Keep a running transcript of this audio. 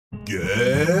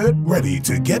Get ready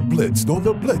to get blitzed on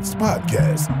the Blitzed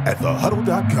podcast at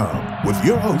thehuddle.com with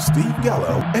your hosts Steve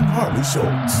Gallo and Harley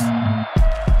Schultz.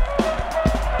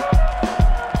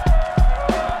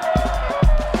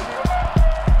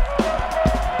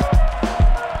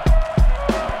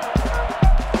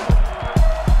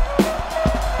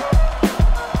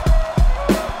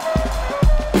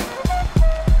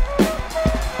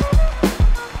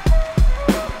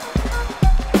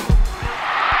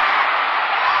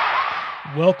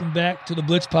 Welcome back to the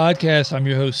Blitz podcast. I'm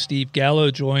your host, Steve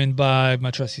Gallo, joined by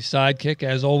my trusty sidekick,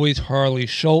 as always, Harley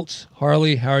Schultz.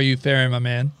 Harley, how are you faring, my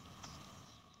man?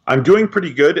 I'm doing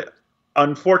pretty good.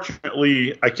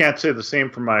 Unfortunately, I can't say the same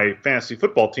for my fantasy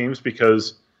football teams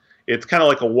because it's kind of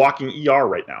like a walking ER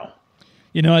right now.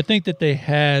 You know, I think that they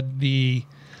had the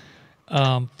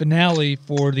finale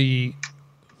for the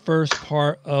first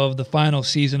part of the final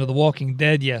season of The Walking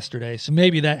Dead yesterday, so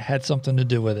maybe that had something to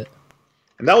do with it.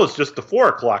 And that was just the 4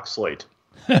 o'clock slate.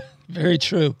 Very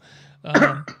true.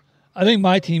 I think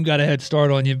my team got a head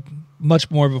start on you much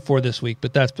more before this week,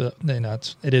 but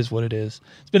it is what it is.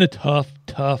 It's been a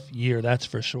tough year, that's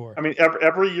for sure. I mean,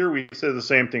 every year we say the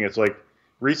same thing. It's like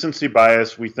recency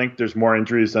bias. We think there's more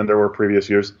injuries than there were previous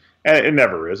years, and it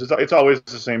never is. It's always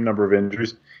the same number of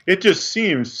injuries. It just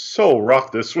seems so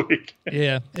rough this week.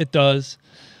 Yeah, it does.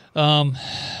 I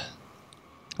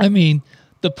mean,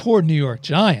 the poor New York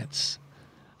Giants.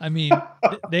 I mean,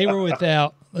 they were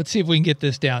without, let's see if we can get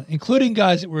this down, including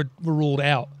guys that were ruled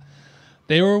out.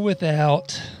 They were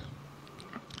without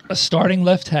a starting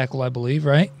left tackle, I believe,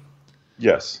 right?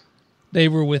 Yes. They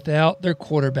were without their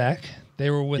quarterback. They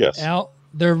were without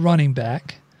their running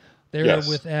back. They were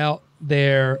without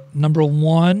their number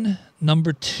 1,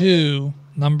 number 2,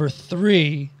 number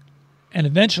 3, and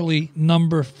eventually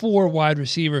number 4 wide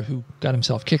receiver who got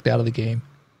himself kicked out of the game.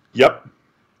 Yep.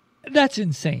 That's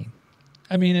insane.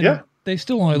 I mean, they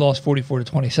still only lost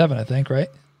 44-27, I think, right?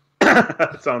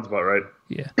 That sounds about right.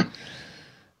 Yeah.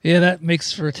 Yeah, that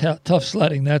makes for tough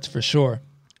sledding, that's for sure.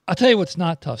 I'll tell you what's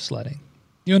not tough sledding.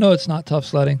 You know it's not tough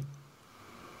sledding?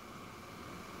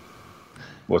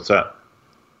 What's that?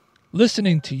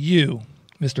 Listening to you,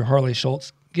 Mr. Harley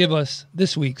Schultz, give us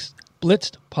this week's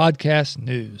Blitzed podcast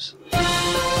news.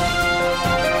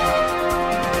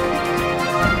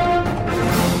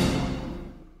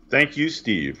 Thank you,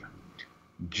 Steve.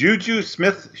 Juju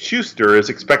Smith-Schuster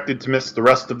is expected to miss the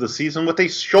rest of the season with a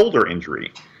shoulder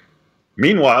injury.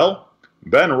 Meanwhile,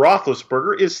 Ben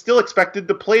Roethlisberger is still expected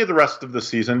to play the rest of the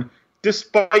season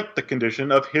despite the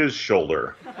condition of his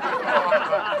shoulder.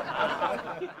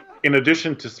 In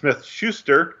addition to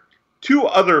Smith-Schuster, 2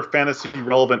 other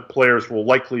fantasy-relevant players will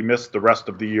likely miss the rest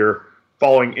of the year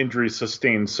following injuries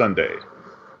sustained Sunday.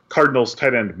 Cardinals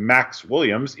tight end Max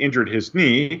Williams injured his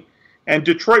knee, and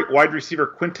Detroit wide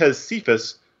receiver Quintez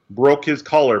Cephas broke his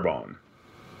collarbone.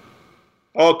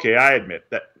 Okay, I admit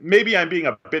that maybe I'm being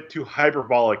a bit too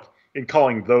hyperbolic in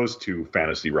calling those 2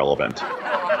 fantasy relevant.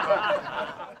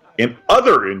 In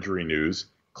other injury news,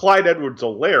 Clyde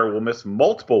Edwards-Helaire will miss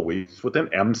multiple weeks with an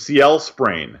MCL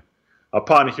sprain.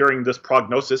 Upon hearing this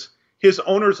prognosis, his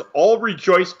owners all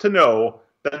rejoiced to know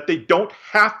that they don't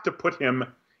have to put him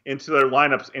into their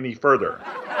lineups any further.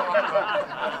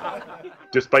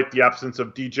 Despite the absence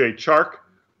of DJ Chark,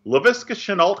 Laviska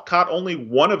Shenault caught only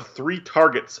 1 of 3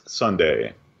 targets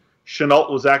Sunday. Shenault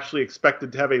was actually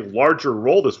expected to have a larger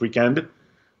role this weekend,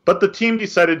 but the team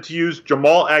decided to use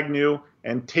Jamal Agnew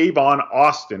and Tavon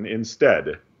Austin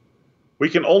instead. We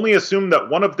can only assume that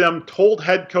one of them told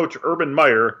head coach Urban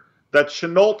Meyer that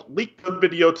Shenault leaked the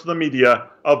video to the media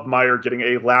of Meyer getting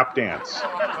a lap dance.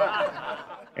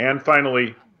 And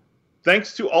finally,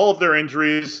 thanks to all of their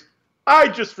injuries, I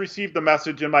just received a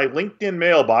message in my LinkedIn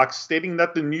mailbox stating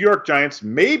that the New York Giants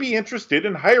may be interested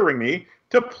in hiring me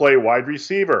to play wide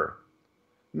receiver.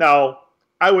 Now,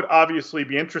 I would obviously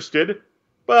be interested,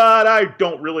 but I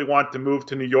don't really want to move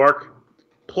to New York.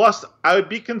 Plus, I would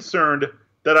be concerned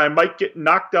that I might get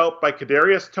knocked out by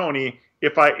Kadarius Toney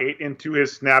if I ate into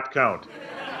his snap count.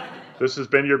 This has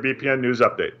been your B.P.N. News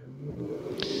Update.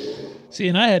 See,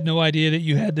 and I had no idea that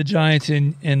you had the Giants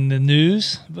in the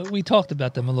news, but we talked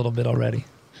about them a little bit already.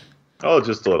 Oh,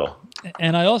 just a little.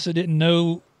 And I also didn't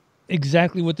know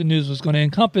exactly what the news was going to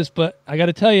encompass, but I got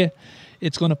to tell you,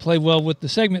 it's going to play well with the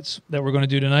segments that we're going to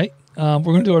do tonight. We're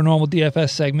going to do our normal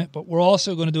DFS segment, but we're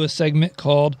also going to do a segment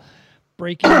called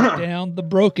Breaking Down the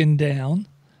Broken Down.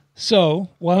 So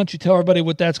why don't you tell everybody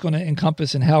what that's going to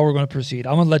encompass and how we're going to proceed?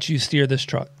 I'm going to let you steer this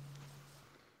truck.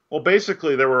 Well,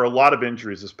 basically, there were a lot of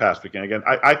injuries this past weekend. Again,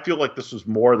 I feel like this was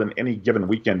more than any given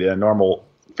weekend in a normal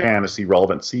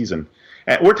fantasy-relevant season.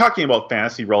 And we're talking about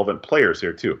fantasy-relevant players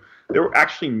here, too. there were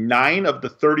actually 9 of the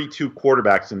 32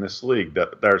 quarterbacks in this league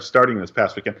that are starting this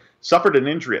past weekend suffered an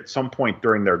injury at some point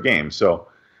during their game. So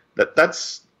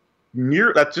that's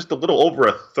just a little over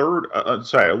a third. A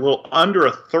little under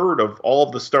a third of all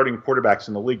of the starting quarterbacks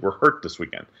in the league were hurt this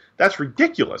weekend. That's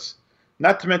ridiculous.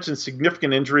 Not to mention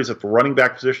significant injuries at the running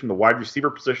back position, the wide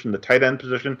receiver position, the tight end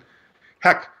position.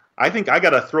 Heck, I think I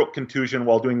got a throat contusion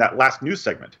while doing that last news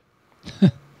segment.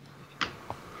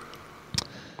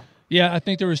 Yeah, I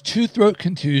think there was 2 throat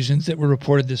contusions that were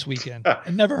reported this weekend. I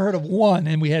never heard of one,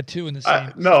 and we had 2 in the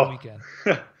same weekend.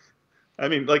 I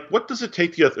mean, like, what does it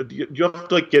take? Do you have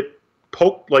to, like, get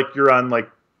poked like you're on, like,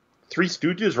 Three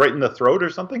Stooges right in the throat or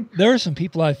something? There are some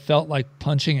people I felt like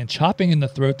punching and chopping in the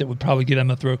throat that would probably give them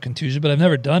a throat contusion, but I've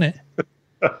never done it.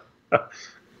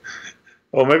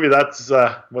 Well, maybe that's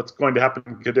what's going to happen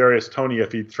to Kadarius Toney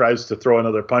if he tries to throw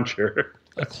another punch here.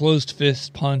 A closed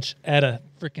fist punch at a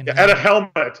freaking at a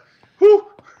helmet. Whew.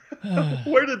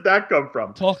 Where did that come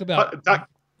from? Talk about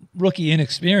rookie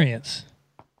inexperience.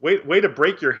 Way to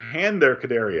break your hand there,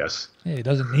 Kadarius. Yeah, he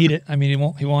doesn't need it. I mean,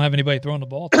 he won't have anybody throwing the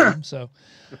ball to him. So,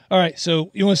 all right.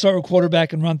 So you want to start with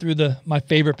quarterback and run through my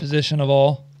favorite position of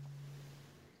all?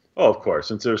 Oh, of course,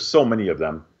 since there's so many of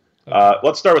them. Okay.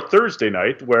 Let's start with Thursday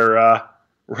night, where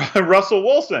Russell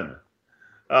Wilson,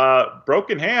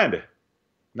 broken hand,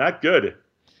 not good.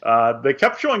 They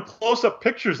kept showing close-up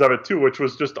pictures of it too, which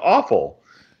was just awful.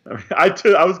 I mean,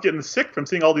 I was getting sick from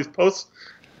seeing all these posts.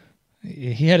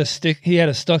 He had a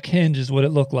stuck hinge, is what it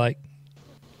looked like.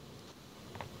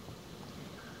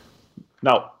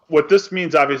 Now, what this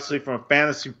means, obviously, from a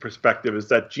fantasy perspective, is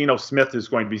that Geno Smith is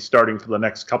going to be starting for the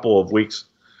next couple of weeks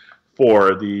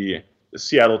for the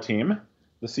Seattle team,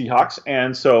 the Seahawks.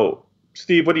 And so,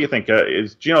 Steve, what do you think?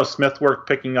 Is Geno Smith worth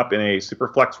picking up in a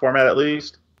Superflex format at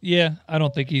least? Yeah, I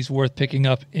don't think he's worth picking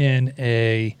up in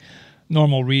a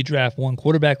normal redraft 1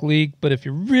 quarterback league. But if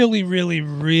you're really, really,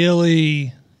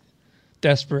 really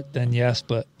desperate, then yes,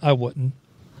 but I wouldn't.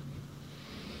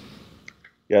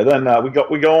 Yeah, then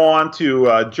we go on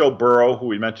to Joe Burrow, who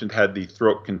we mentioned had the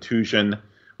throat contusion.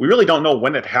 We really don't know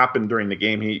when it happened during the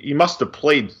game. He must have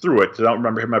played through it, because I don't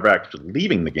remember him ever actually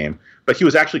leaving the game. But he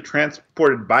was actually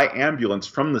transported by ambulance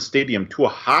from the stadium to a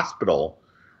hospital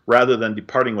rather than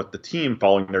departing with the team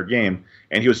following their game.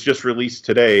 And he was just released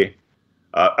today.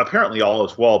 Apparently all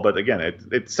is well, but again,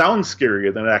 it sounds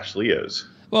scarier than it actually is.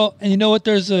 Well, and you know what?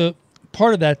 There's a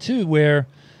part of that too where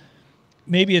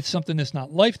maybe it's something that's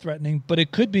not life-threatening, but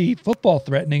it could be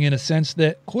football-threatening in a sense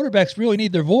that quarterbacks really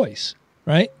need their voice,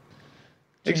 right?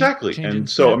 Exactly. And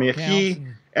so, I mean, if he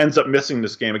ends up missing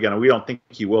this game again, and we don't think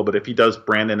he will, but if he does,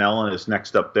 Brandon Allen is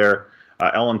next up there.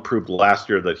 Allen proved last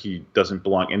year that he doesn't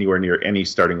belong anywhere near any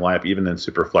starting lineup, even in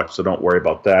Superflex, so don't worry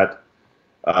about that.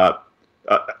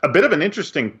 A bit of an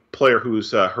interesting player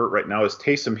who's hurt right now is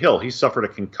Taysom Hill. He suffered a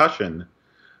concussion.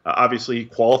 Obviously, he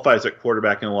qualifies at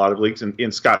quarterback in a lot of leagues. And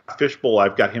in Scott Fishbowl,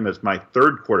 I've got him as my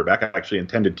 3rd quarterback. I actually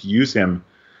intended to use him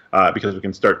because we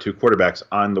can start 2 quarterbacks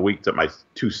on the week that my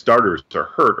 2 starters are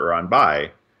hurt or on bye.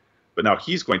 But now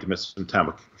he's going to miss some time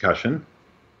with concussion.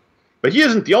 But he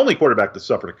isn't the only quarterback that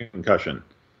suffered a concussion.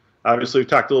 Obviously, we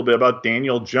talked a little bit about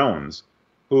Daniel Jones,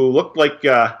 who looked like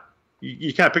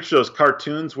you kind of picture those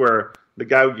cartoons where the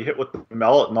guy would get hit with the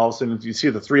mallet and all of a sudden you see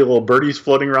the 3 little birdies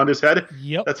floating around his head.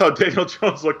 Yep. That's how Daniel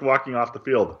Jones looked walking off the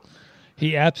field.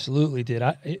 He absolutely did.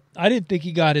 I didn't think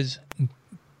he got his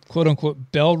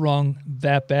quote-unquote bell rung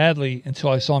that badly until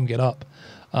I saw him get up.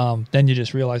 Then you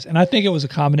just realize. And I think it was a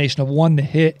combination of 1, the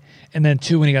hit, and then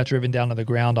 2, when he got driven down to the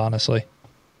ground, honestly.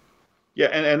 Yeah,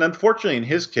 and unfortunately in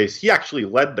his case, he actually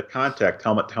led the contact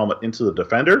helmet to helmet into the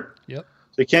defender. Yep.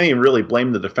 So you can't even really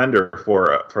blame the defender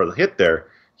for the hit there.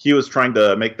 He was trying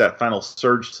to make that final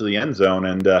surge to the end zone.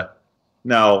 And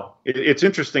now it's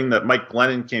interesting that Mike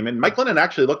Glennon came in. Mike Glennon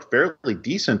actually looked fairly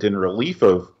decent in relief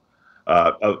of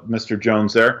Mr.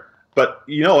 Jones there. But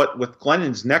you know what? With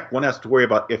Glennon's neck, one has to worry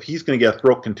about if he's going to get a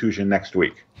throat contusion next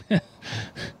week.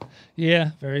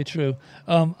 Yeah, very true.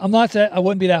 I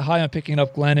wouldn't be that high on picking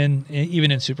up Glennon, even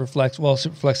in Superflex. Well,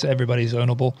 Superflex, everybody's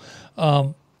ownable.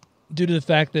 Due to the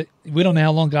fact that we don't know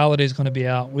how long Galladay is going to be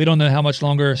out. We don't know how much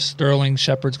longer Sterling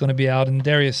Shepard's going to be out and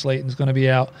Darius Slayton's going to be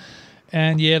out.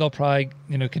 And yeah, it'll probably,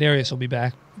 Kadarius will be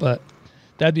back, but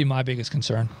that'd be my biggest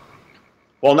concern.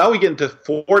 Well, now we get into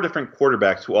 4 different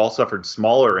quarterbacks who all suffered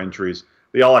smaller injuries.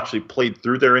 They all actually played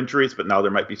through their injuries, but now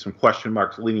there might be some question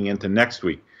marks leading into next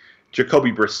week.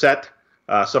 Jacoby Brissett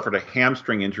suffered a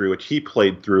hamstring injury, which he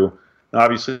played through. Now,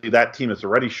 obviously, that team is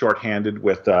already shorthanded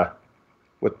with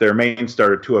their main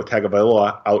starter, Tua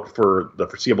Tagovailoa, out for the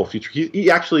foreseeable future.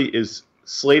 He actually is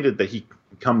slated that he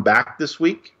can come back this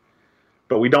week,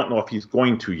 but we don't know if he's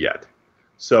going to yet.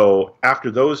 So after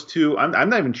those two, I'm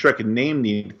not even sure I can name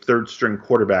the third-string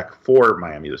quarterback for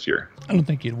Miami this year. I don't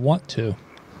think you'd want to.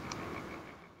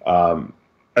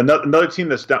 Another team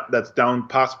that's down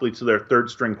possibly to their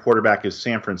third-string quarterback is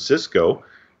San Francisco.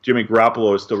 Jimmy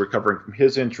Garoppolo is still recovering from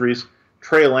his injuries.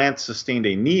 Trey Lance sustained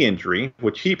a knee injury,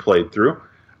 which he played through.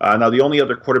 Now, the only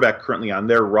other quarterback currently on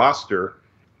their roster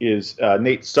is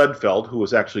Nate Sudfeld, who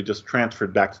was actually just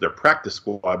transferred back to their practice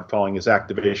squad following his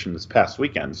activation this past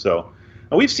weekend. So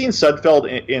we've seen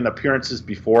Sudfeld in appearances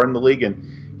before in the league,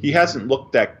 and he hasn't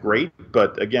looked that great.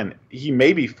 But, again, he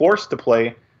may be forced to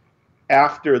play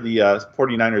after the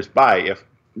 49ers bye if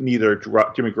neither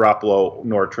Jimmy Garoppolo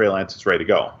nor Trey Lance is ready to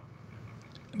go.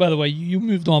 By the way, you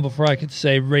moved on before I could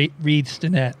say Reed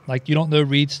Stinnett. Like, you don't know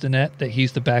Reed Stinnett, that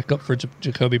he's the backup for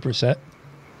Jacoby Brissett?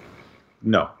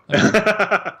 No.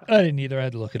 I didn't either. I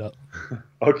had to look it up.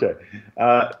 Okay.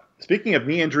 Speaking of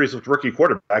knee injuries with rookie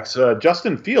quarterbacks,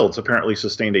 Justin Fields apparently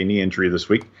sustained a knee injury this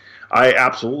week. I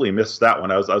absolutely missed that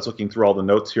one. I was looking through all the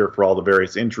notes here for all the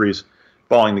various injuries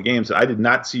following the games. I did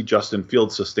not see Justin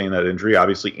Fields sustain that injury.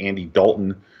 Obviously, Andy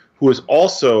Dalton, who is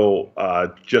also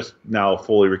just now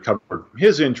fully recovered from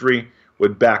his injury,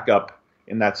 would back up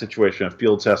in that situation if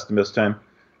Fields has to miss time.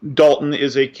 Dalton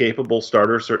is a capable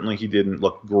starter. Certainly he didn't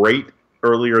look great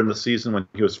earlier in the season when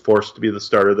he was forced to be the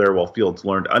starter there while Fields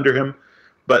learned under him.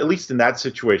 But at least in that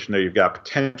situation there, you've got a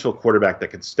potential quarterback that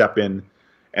could step in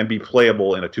and be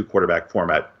playable in a two-quarterback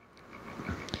format.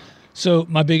 So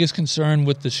my biggest concern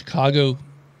with the Chicago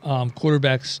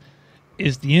quarterbacks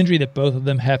is the injury that both of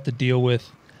them have to deal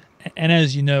with. And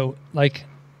as you know, like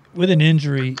with an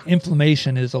injury,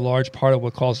 inflammation is a large part of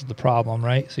what causes the problem,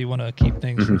 right? So you want to keep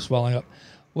things from swelling up.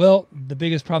 Well, the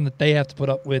biggest problem that they have to put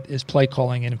up with is play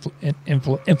calling and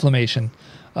inflammation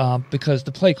because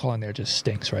the play calling there just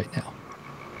stinks right now.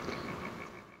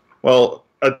 Well,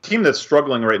 a team that's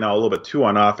struggling right now a little bit too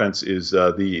on offense is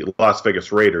the Las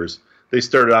Vegas Raiders. They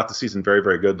started off the season very,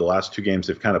 very good. The last two games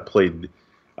they've kind of played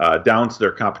down to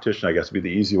their competition, I guess would be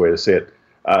the easy way to say it.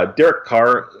 Derek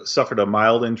Carr suffered a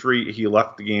mild injury. He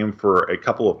left the game for a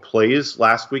couple of plays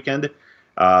last weekend.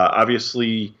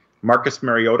 Obviously, Marcus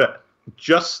Mariota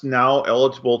just now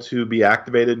eligible to be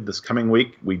activated this coming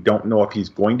week. We don't know if he's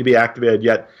going to be activated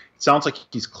yet. It sounds like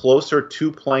he's closer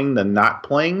to playing than not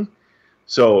playing.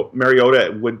 So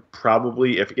Mariota would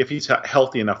probably, if he's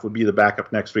healthy enough, would be the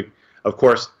backup next week. Of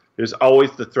course, there's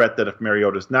always the threat that if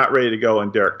Mariota's not ready to go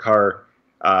and Derek Carr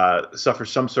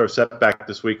suffers some sort of setback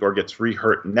this week or gets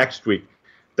re-hurt next week,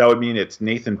 that would mean it's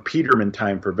Nathan Peterman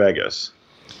time for Vegas.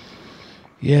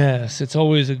 Yes, it's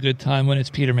always a good time when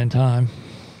it's Peterman time.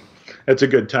 It's a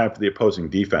good time for the opposing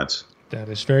defense. That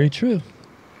is very true.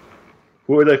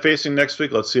 Who are they facing next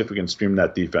week? Let's see if we can stream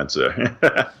that defense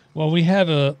there. Well, we have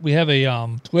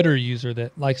a Twitter user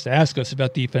that likes to ask us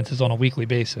about defenses on a weekly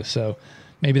basis, so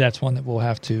maybe that's one that we'll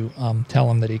have to tell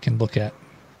him that he can look at.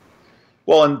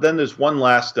 Well, and then there's one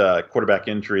last quarterback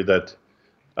injury that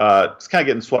it's kind of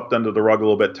getting swept under the rug a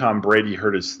little bit. Tom Brady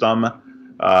hurt his thumb.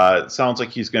 It sounds like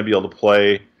he's going to be able to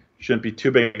play. Shouldn't be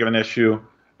too big of an issue.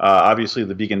 Obviously,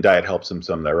 the vegan diet helps him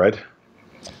some there, right?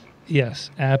 Yes,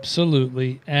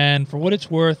 absolutely. And for what it's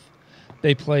worth,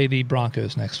 they play the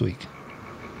Broncos next week.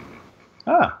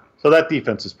 So that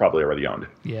defense is probably already owned.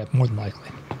 Yeah, more than likely.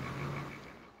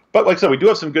 But like I said, we do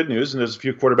have some good news, and there's a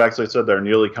few quarterbacks, like I said, that are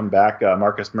nearly come back.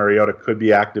 Marcus Mariota could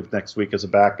be active next week as a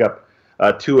backup.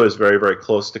 Tua is very, very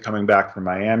close to coming back from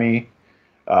Miami.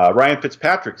 Ryan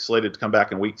Fitzpatrick slated to come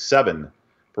back in Week 7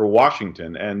 for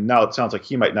Washington, and now it sounds like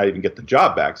he might not even get the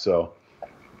job back. So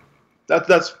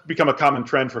that's become a common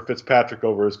trend for Fitzpatrick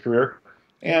over his career.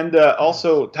 And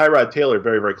also Tyrod Taylor,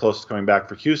 very, very close to coming back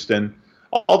for Houston.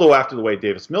 Although after the way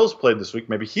Davis Mills played this week,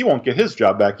 maybe he won't get his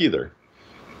job back either.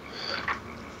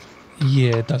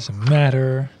 Yeah, it doesn't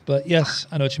matter. But yes,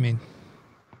 I know what you mean.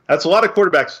 That's a lot of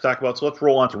quarterbacks to talk about, so let's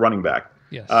roll on to running back.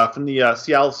 Yes. From the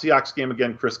Seattle Seahawks game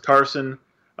again, Chris Carson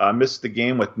missed the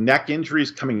game with neck injuries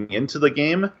coming into the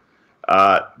game.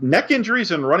 Neck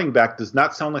injuries and running back does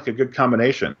not sound like a good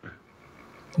combination.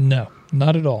 No,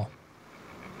 not at all.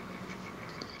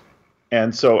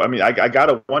 And so, I mean, I got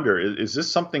to wonder, is this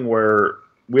something where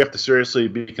we have to seriously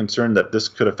be concerned that this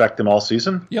could affect him all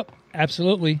season? Yep,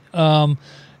 absolutely.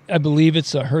 I believe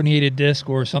it's a herniated disc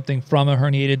or something from a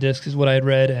herniated disc is what I had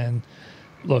read. And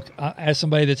look, as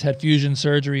somebody that's had fusion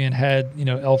surgery and had,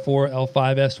 L4, L5,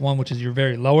 S1, which is your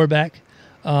very lower back,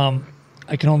 I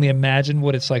can only imagine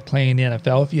what it's like playing in the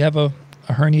NFL if you have a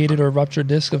herniated or ruptured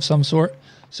disc of some sort.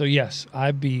 So, yes,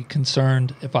 I'd be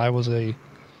concerned if I was a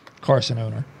Carson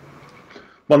owner.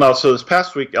 Well, no, so this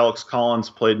past week, Alex Collins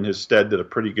played in his stead, did a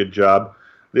pretty good job.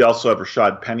 They also have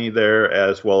Rashad Penny there,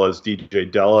 as well as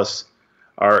DJ Dallas.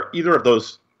 Are either of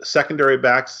those secondary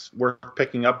backs worth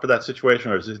picking up for that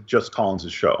situation, or is it just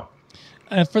Collins' show?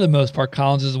 For the most part,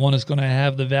 Collins is the one that's going to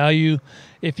have the value.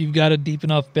 If you've got a deep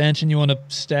enough bench and you want to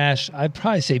stash, I'd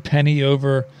probably say Penny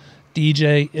over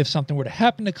DJ. If something were to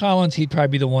happen to Collins, he'd probably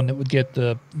be the one that would get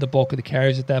the bulk of the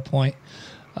carries at that point.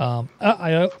 You're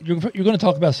going to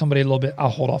talk about somebody a little bit. I'll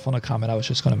hold off on a comment I was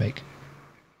just going to make.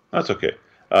 That's okay.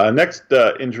 Next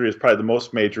injury is probably the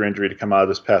most major injury to come out of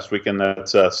this past weekend.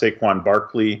 That's Saquon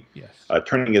Barkley, yes.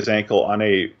 Turning his ankle on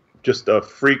just a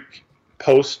freak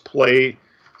post-play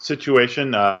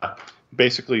situation,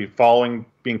 basically falling,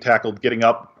 being tackled, getting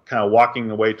up, kind of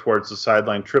walking away towards the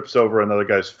sideline, trips over another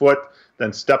guy's foot,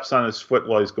 then steps on his foot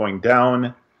while he's going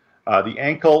down. The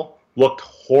ankle looked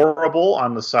horrible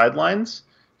on the sidelines.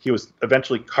 He was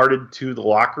eventually carted to the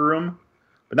locker room.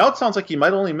 But now it sounds like he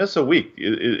might only miss a week.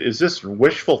 Is this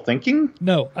wishful thinking?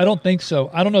 No, I don't think so.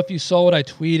 I don't know if you saw what I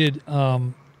tweeted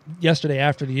yesterday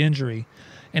after the injury,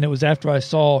 and it was after I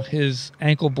saw his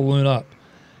ankle balloon up.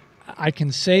 I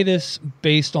can say this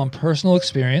based on personal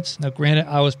experience. Now, granted,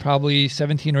 I was probably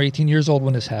 17 or 18 years old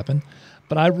when this happened,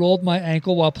 but I rolled my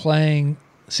ankle while playing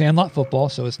sandlot football,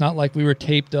 so it's not like we were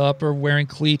taped up or wearing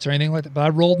cleats or anything like that, but I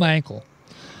rolled my ankle,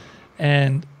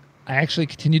 and I actually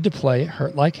continued to play. It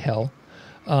hurt like hell.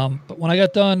 But when I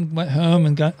got done, went home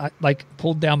and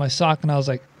pulled down my sock, and I was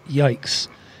like, yikes.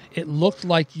 It looked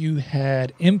like you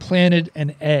had implanted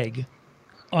an egg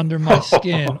under my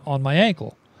skin on my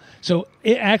ankle. So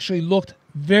it actually looked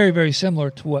very, very similar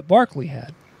to what Barkley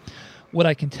had. What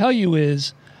I can tell you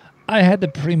is I had to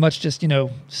pretty much just,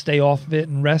 stay off of it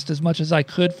and rest as much as I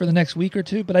could for the next week or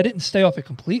two, but I didn't stay off it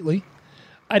completely.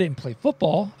 I didn't play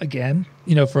football again,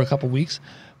 for a couple weeks,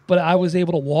 but I was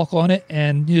able to walk on it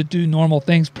and do normal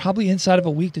things. Probably inside of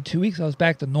a week to 2 weeks, I was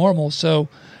back to normal. So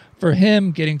for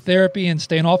him getting therapy and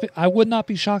staying off it, I would not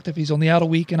be shocked if he's only out a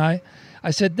week. And I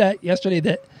said that yesterday,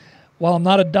 that while I'm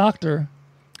not a doctor,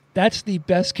 that's the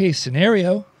best case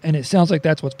scenario, and it sounds like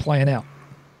that's what's playing out.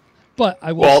 But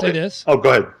I will say this. Oh, go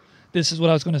ahead. This is what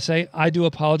I was going to say. I do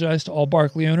apologize to all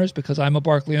Barkley owners because I'm a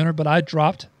Barkley owner, but I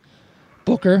dropped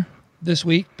Booker this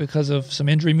week because of some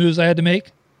injury moves I had to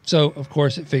make. So, of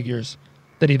course, it figures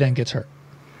that he then gets hurt.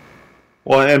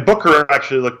 Well, and Booker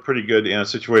actually looked pretty good in a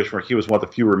situation where he was one of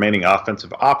the few remaining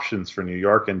offensive options for New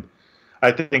York, and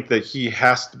I think that he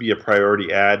has to be a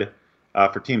priority add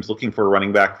for teams looking for a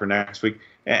running back for next week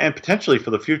and potentially for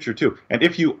the future, too. And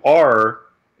if you are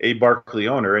a Barkley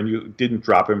owner and you didn't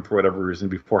drop him for whatever reason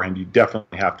beforehand, you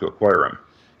definitely have to acquire him.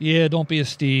 Yeah, don't be a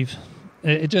Steve.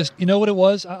 It just, you know what it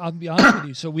was? I'll be honest with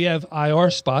you. So we have IR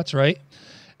spots, right?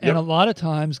 And a lot of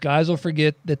times guys will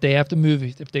forget that they have to move.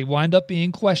 If they wind up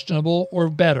being questionable or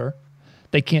better,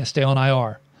 they can't stay on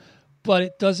IR. But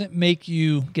it doesn't make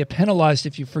you get penalized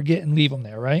if you forget and leave them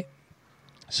there, right?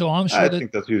 So I'm sure I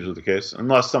think that's usually the case,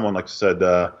 unless someone, like I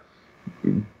said,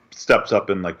 steps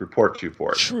up and reports you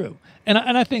for it. True. And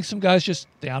I think some guys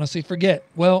they honestly forget.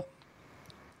 Well,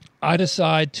 I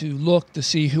decide to look to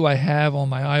see who I have on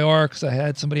my IR because I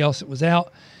had somebody else that was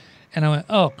out. And I went,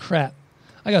 oh, crap.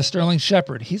 I got Sterling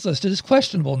Shepard. He's listed as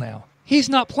questionable now. He's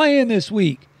not playing this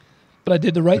week. But I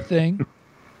did the right thing.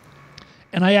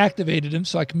 And I activated him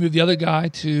so I could move the other guy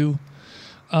to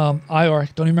IR.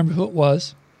 Don't even remember who it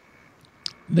was.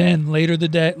 Then later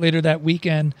that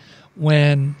weekend,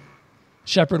 when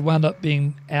Shepard wound up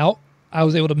being out, I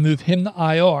was able to move him to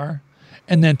IR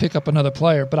and then pick up another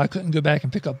player. But I couldn't go back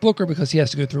and pick up Booker because he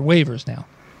has to go through waivers now.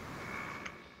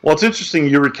 Well, it's interesting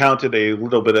you recounted a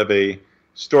little bit of a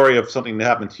story of something that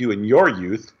happened to you in your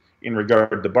youth in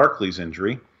regard to Barkley's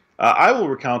injury. I will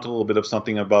recount a little bit of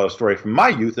something about a story from my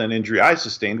youth, an injury I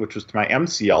sustained, which was to my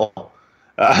MCL.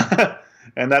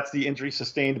 And that's the injury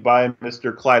sustained by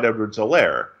Mr. Clyde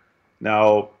Edwards-Helaire.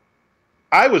 Now,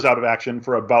 I was out of action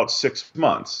for about 6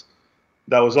 months.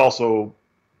 That was also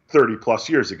 30-plus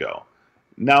years ago.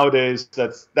 Nowadays,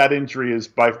 that injury is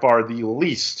by far the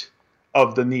least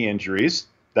of the knee injuries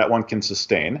that one can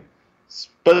sustain.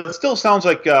 But it still sounds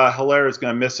like Helaire is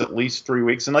going to miss at least 3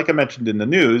 weeks. And like I mentioned in the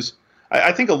news,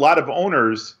 I think a lot of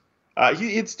owners,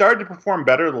 he had started to perform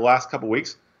better the last couple of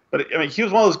weeks. But he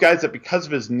was one of those guys that because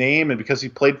of his name and because he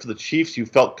played for the Chiefs, you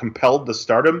felt compelled to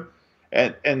start him.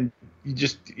 And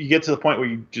you get to the point where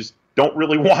you just don't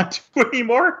really want to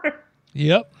anymore.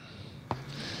 Yep.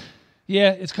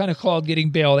 Yeah, it's kind of called getting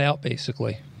bailed out,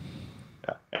 basically.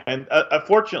 Yeah. And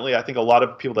unfortunately, I think a lot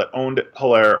of people that owned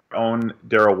Helaire own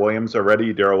Darrell Williams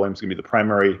already. Darrell Williams is going to be the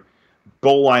primary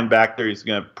goal line back there. He's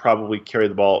going to probably carry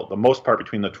the ball the most part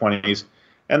between the 20s.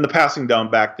 And the passing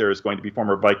down back there is going to be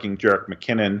former Viking Jerick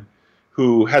McKinnon,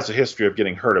 who has a history of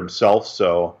getting hurt himself.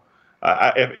 So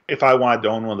if I wanted to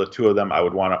own one of the two of them, I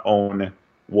would want to own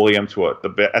Williams, who at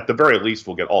the very least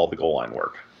will get all the goal line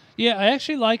work. Yeah, I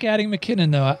actually like adding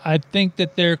McKinnon, though. I think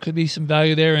that there could be some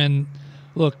value there. And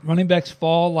look, running backs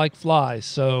fall like flies,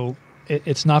 so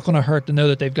it's not going to hurt to know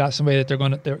that they've got somebody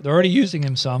that they're already using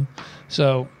him some.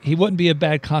 So he wouldn't be a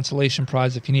bad consolation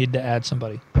prize if you needed to add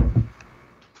somebody.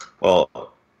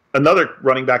 Well, another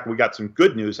running back we got some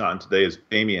good news on today is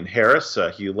Damian Harris.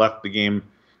 He left the game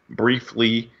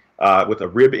briefly with a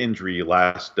rib injury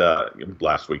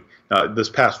this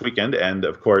past weekend, and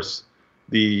of course,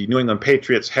 the New England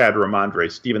Patriots had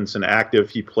Ramondre Stevenson active.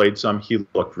 He played some. He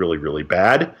looked really, really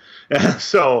bad.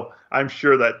 So I'm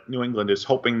sure that New England is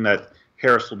hoping that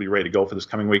Harris will be ready to go for this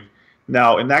coming week.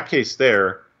 Now, in that case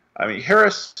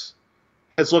Harris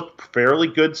has looked fairly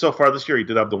good so far this year. He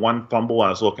did have the one fumble, and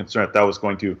I was a little concerned that was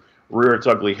going to rear its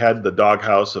ugly head, the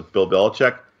doghouse of Bill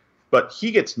Belichick. But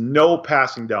he gets no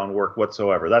passing down work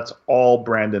whatsoever. That's all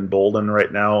Brandon Bolden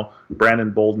right now.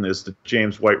 Brandon Bolden is the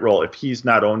James White role. If he's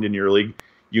not owned in your league,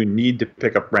 you need to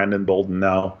pick up Brandon Bolden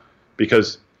now,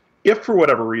 because if for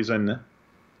whatever reason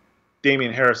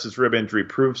Damian Harris's rib injury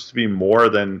proves to be more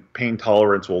than pain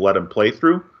tolerance will let him play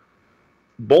through,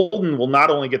 Bolden will not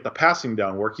only get the passing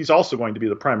down work, he's also going to be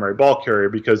the primary ball carrier,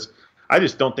 because I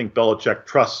just don't think Belichick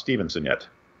trusts Stevenson yet.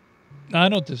 I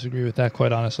don't disagree with that,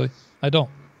 quite honestly. I don't.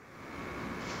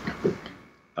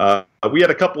 We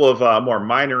had a couple of more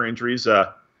minor injuries.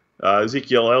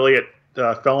 Ezekiel Elliott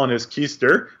fell on his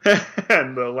keister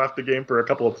and left the game for a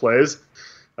couple of plays.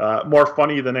 More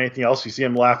funny than anything else. You see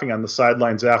him laughing on the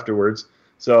sidelines afterwards.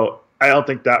 So I don't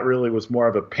think that really was more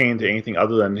of a pain to anything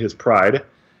other than his pride.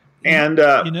 And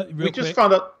we just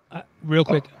found out. Real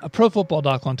quick, a Pro Football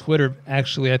Doc on Twitter,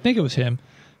 actually, I think it was him,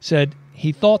 said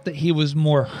he thought that he was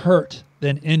more hurt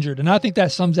than injured. And I think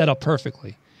that sums that up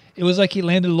perfectly. It was like he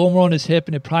landed a little more on his hip,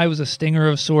 and it probably was a stinger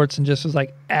of sorts and just was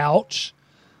like, ouch.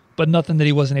 But nothing that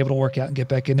he wasn't able to work out and get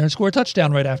back in there and score a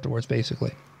touchdown right afterwards,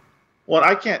 basically. Well,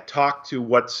 I can't talk to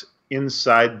what's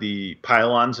inside the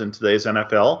pylons in today's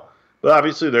NFL, but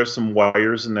obviously there's some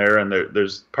wires in there, and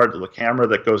there's part of the camera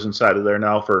that goes inside of there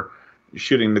now for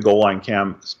shooting the goal line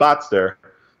cam spots there.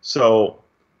 So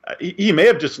he may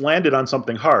have just landed on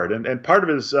something hard, and part of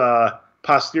his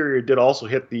posterior did also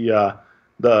hit the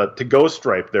to-go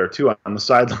stripe there, too, on the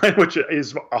sideline, which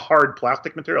is a hard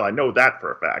plastic material. I know that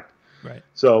for a fact. Right.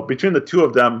 So between the two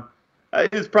of them,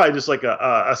 it's probably just like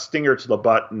a stinger to the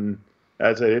butt, and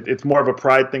it's more of a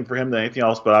pride thing for him than anything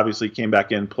else, but obviously he came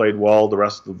back in, played well the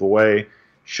rest of the way.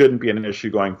 Shouldn't be an issue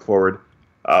going forward.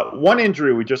 One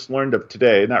injury we just learned of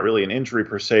today, not really an injury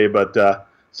per se, but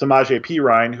Samaje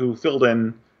Perine, who filled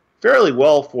in fairly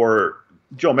well for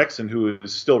Joe Mixon, who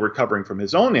is still recovering from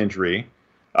his own injury,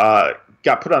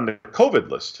 got put on the COVID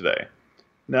list today.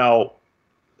 Now,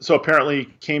 so apparently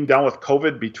came down with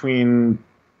COVID between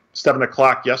 7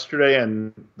 o'clock yesterday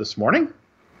and this morning.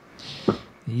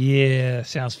 Yeah,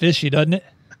 sounds fishy, doesn't it?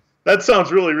 That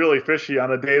sounds really, really fishy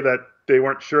on a day that they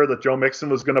weren't sure that Joe Mixon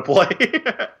was going to play.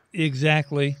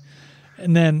 Exactly.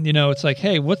 And then, it's like,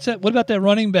 hey, what's that? What about that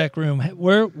running back room?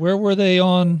 Where were they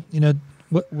on,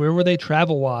 where were they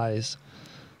travel-wise?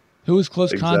 Who was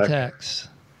close contacts?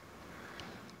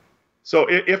 So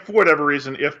if for whatever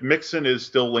reason, if Mixon is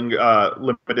still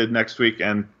limited next week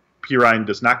and Perine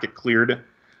does not get cleared,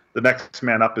 the next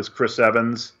man up is Chris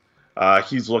Evans.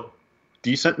 He's looked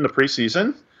decent in the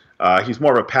preseason. He's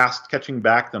more of a pass-catching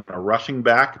back than a rushing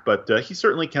back, but he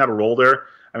certainly can have a role there.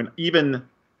 I mean, even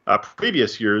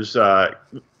previous years,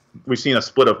 we've seen a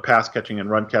split of pass-catching and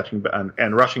run-catching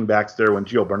and rushing backs there when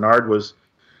Gio Bernard was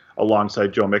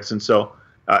alongside Joe Mixon. So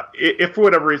if for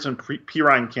whatever reason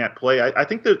Perine can't play, I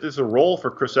think that there's a role for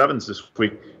Chris Evans this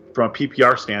week from a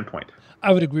PPR standpoint.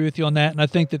 I would agree with you on that, and I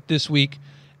think that this week,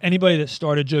 anybody that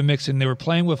started Joe Mixon, they were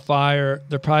playing with fire.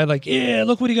 They're probably like, yeah,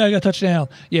 look what he got. He got a touchdown.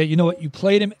 Yeah, you know what? You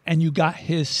played him, and you got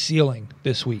his ceiling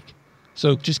this week.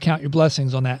 So just count your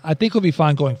blessings on that. I think he'll be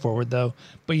fine going forward, though.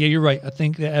 But, yeah, you're right. I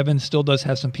think that Evans still does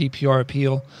have some PPR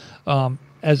appeal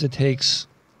as it takes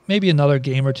maybe another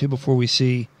game or two before we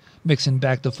see Mixon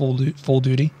back to full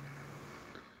duty.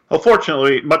 Well,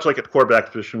 fortunately, much like at the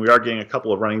quarterback position, we are getting a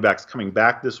couple of running backs coming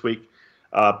back this week.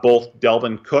 Both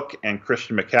Delvin Cook and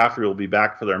Christian McCaffrey will be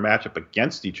back for their matchup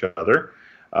against each other.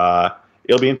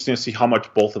 It'll be interesting to see how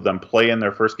much both of them play in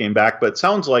their first game back, but it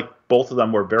sounds like both of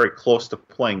them were very close to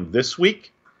playing this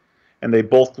week, and they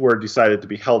both were decided to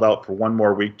be held out for one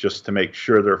more week just to make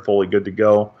sure they're fully good to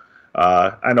go.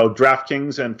 I know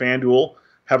DraftKings and FanDuel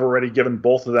have already given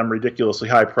both of them ridiculously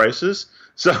high prices,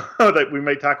 so that we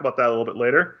may talk about that a little bit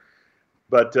later.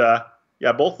 But,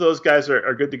 yeah, both of those guys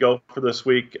are good to go for this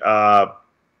week.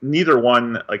 Neither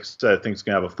one, like I said, I think is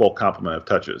going to have a full complement of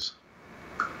touches.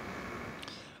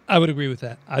 I would agree with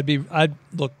that. I'd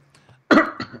look.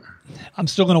 I'm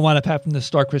still going to wind up having to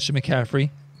start Christian McCaffrey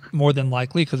more than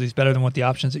likely because he's better than what the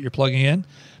options that you're plugging in.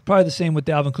 Probably the same with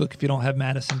Dalvin Cook if you don't have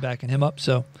Madison backing him up.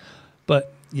 So,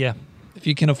 but yeah, if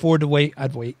you can afford to wait,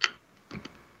 I'd wait.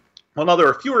 Well, now there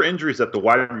are fewer injuries at the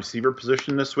wide receiver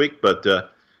position this week, but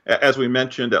as we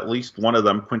mentioned, at least one of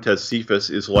them, Quintez Cephas,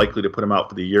 is likely to put him out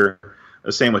for the year.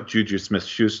 The same with Juju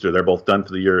Smith-Schuster. They're both done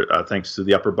for the year thanks to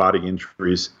the upper body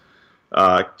injuries.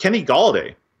 Kenny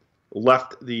Golladay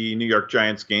left the New York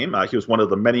Giants game. He was one of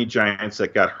the many Giants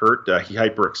that got hurt. He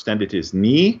hyperextended his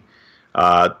knee.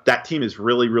 That team is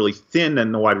really, really thin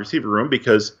in the wide receiver room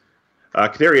because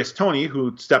Kadarius Toney,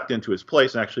 who stepped into his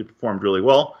place and actually performed really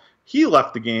well, he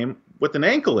left the game with an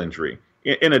ankle injury,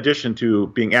 in addition to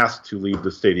being asked to leave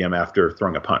the stadium after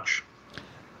throwing a punch.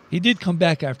 He did come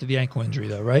back after the ankle injury,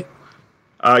 though, right?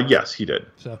 Yes, he did.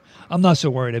 So I'm not so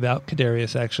worried about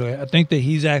Kadarius, actually. I think that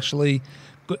he's actually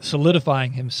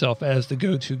solidifying himself as the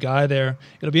go-to guy there.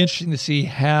 It'll be interesting to see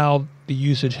how the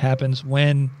usage happens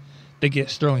when they get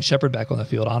Sterling Shepard back on the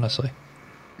field, honestly.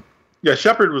 Yeah,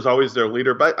 Shepard was always their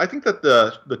leader, but I think that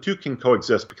the two can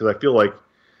coexist because I feel like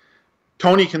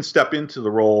Toney can step into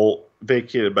the role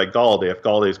vacated by Golladay if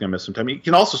Galladay is going to miss some time. He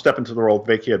can also step into the role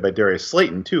vacated by Darius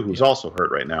Slayton, too, who's also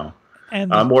hurt right now. And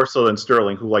more so than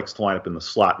Sterling, who likes to line up in the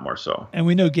slot more so. And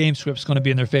we know game script's going to be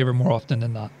in their favor more often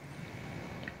than not.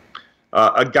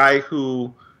 A guy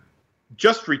who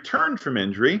just returned from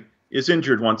injury is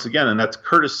injured once again, and that's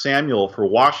Curtis Samuel for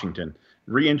Washington.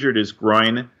 Re-injured his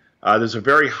groin. There's a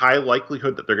very high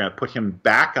likelihood that they're going to put him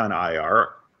back on IR,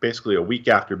 basically a week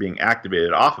after being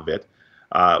activated off of it.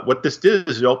 What this did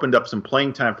is it opened up some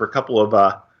playing time for a couple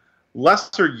of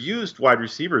lesser-used wide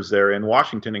receivers there in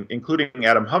Washington, including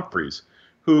Adam Humphries,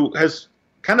 who has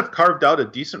kind of carved out a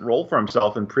decent role for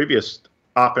himself in previous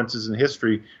offenses in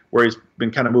history where he's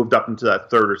been kind of moved up into that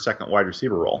third or second wide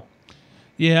receiver role.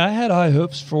 Yeah, I had high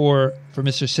hopes for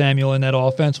Mr. Samuel in that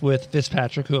offense with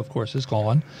Fitzpatrick, who, of course, is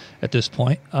gone at this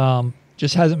point.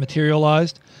 Just hasn't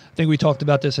materialized. I think we talked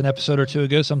about this an episode or two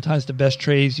ago. Sometimes the best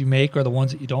trades you make are the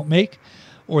ones that you don't make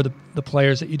or the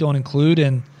players that you don't include.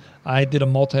 And I did a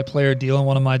multiplayer deal in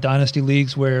one of my dynasty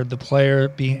leagues where the player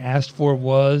being asked for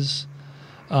was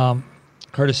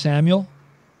Curtis Samuel.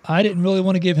 I didn't really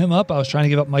want to give him up. I was trying to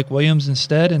give up Mike Williams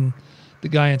instead, and the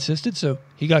guy insisted, so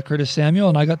he got Curtis Samuel,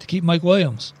 and I got to keep Mike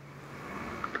Williams.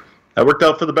 That worked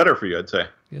out for the better for you, I'd say.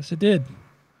 Yes, it did.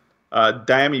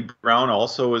 Diami Brown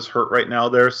also is hurt right now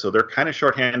there, so they're kind of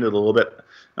shorthanded a little bit.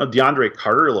 Now, DeAndre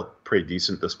Carter looked pretty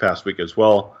decent this past week as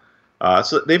well.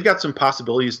 So they've got some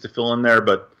possibilities to fill in there,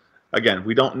 but again,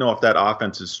 we don't know if that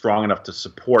offense is strong enough to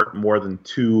support more than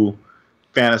two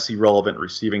fantasy-relevant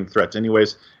receiving threats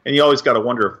anyways. And you always got to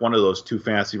wonder if one of those two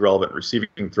fantasy-relevant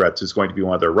receiving threats is going to be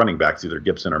one of their running backs, either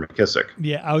Gibson or McKissick.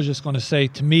 Yeah, I was just going to say,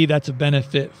 to me, that's a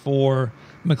benefit for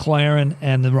McLaren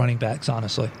and the running backs,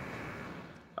 honestly.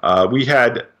 We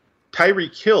had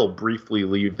Tyreek Hill briefly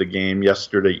leave the game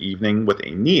yesterday evening with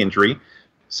a knee injury.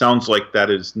 Sounds like that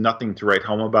is nothing to write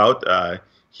home about.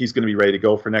 He's going to be ready to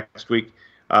go for next week.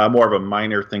 More of a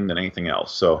minor thing than anything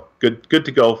else. So good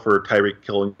to go for Tyreek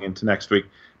Hill into next week.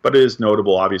 But it is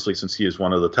notable, obviously, since he is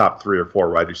one of the top 3 or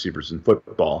 4 wide receivers in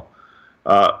football.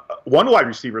 One wide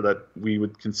receiver that we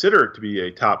would consider to be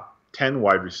a top 10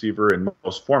 wide receiver in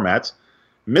most formats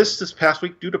missed this past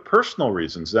week due to personal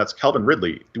reasons. That's Calvin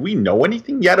Ridley. Do we know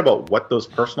anything yet about what those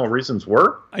personal reasons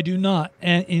were? I do not.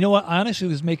 And you know what? I honestly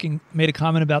was made a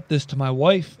comment about this to my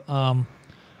wife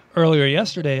earlier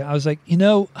yesterday. I was like,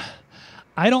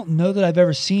 I don't know that I've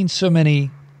ever seen so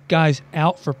many guys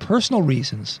out for personal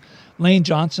reasons. Lane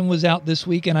Johnson was out this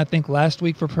week, and I think last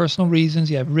week for personal reasons.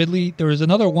 You have Ridley. There was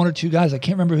another 1 or 2 guys. I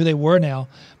can't remember who they were now,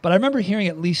 but I remember hearing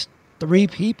at least 3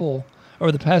 people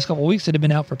over the past couple of weeks that have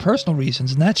been out for personal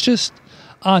reasons, and that's just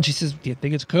odd. She says, do you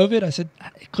think it's COVID? I said,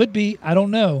 it could be. I don't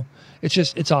know.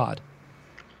 It's odd.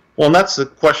 Well, and that's the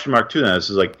question mark, too, then.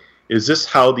 Is this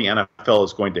how the NFL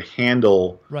is going to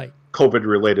handle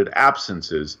COVID-related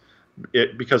absences?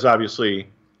 Because obviously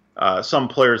some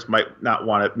players might not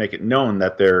want to make it known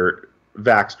that they're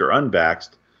vaxxed or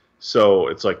unvaxxed. So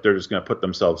it's like they're just going to put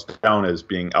themselves down as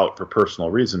being out for personal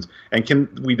reasons. And can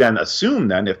we then assume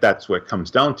then, if that's what it comes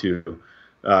down to,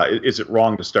 is it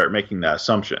wrong to start making that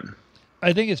assumption?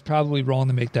 I think it's probably wrong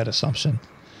to make that assumption.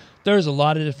 There's a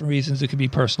lot of different reasons. It could be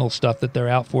personal stuff that they're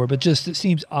out for, but just it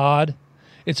seems odd.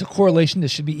 It's a correlation that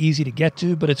should be easy to get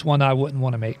to, but it's one I wouldn't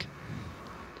want to make.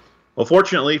 Well,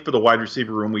 fortunately for the wide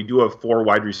receiver room, we do have 4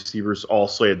 wide receivers all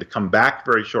slated to come back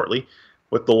very shortly.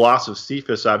 With the loss of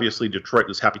Cephas, obviously Detroit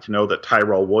is happy to know that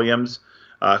Tyrell Williams,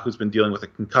 who's been dealing with a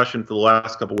concussion for the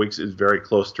last couple of weeks, is very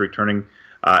close to returning.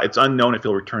 It's unknown if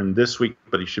he'll return this week,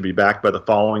 but he should be back by the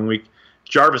following week.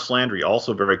 Jarvis Landry,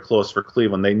 also very close for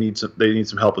Cleveland. They need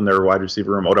some help in their wide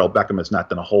receiver room. Odell Beckham has not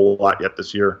done a whole lot yet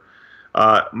this year.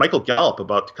 Michael Gallup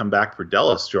about to come back for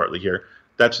Dallas shortly here.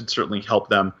 That should certainly help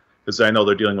them, because I know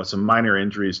they're dealing with some minor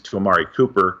injuries to Amari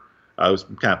Cooper, who's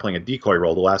kind of playing a decoy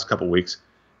role the last couple of weeks.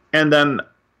 And then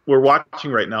we're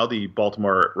watching right now the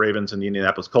Baltimore Ravens and the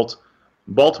Indianapolis Colts.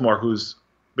 Baltimore, who's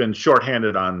been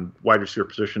shorthanded on wide receiver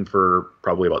position for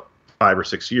probably about 5 or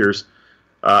 6 years,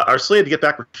 are slated to get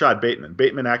back Rashad Bateman.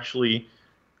 Bateman actually,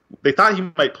 they thought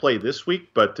he might play this week,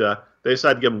 but they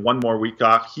decided to give him one more week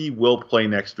off. He will play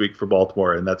next week for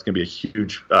Baltimore, and that's going to be a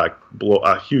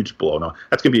huge blow. No,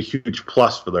 that's going to be a huge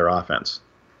plus for their offense.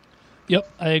 Yep,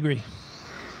 I agree.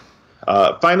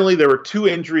 Finally, there were 2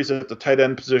 injuries at the tight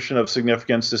end position of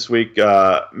significance this week.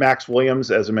 Max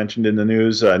Williams, as I mentioned in the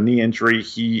news, knee injury.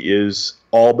 He is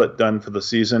all but done for the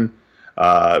season.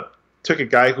 Took a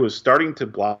guy who was starting to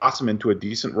blossom into a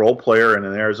decent role player in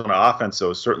an Arizona offense,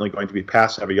 so is certainly going to be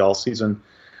pass heavy all season.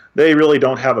 They really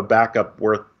don't have a backup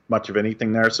worth much of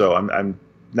anything there, so I'm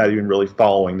not even really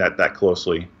following that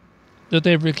closely. Don't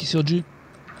they have Ricky Seals-Jones?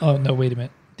 Oh, no, wait a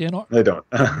minute. Dan Ar- They don't.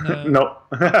 No.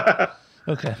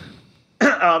 Okay.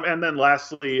 And then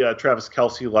lastly, Travis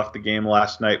Kelce left the game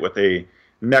last night with a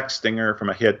neck stinger from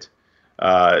a hit.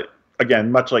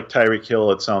 Again, much like Tyreek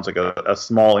Hill, it sounds like a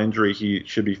small injury. He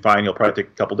should be fine. He'll probably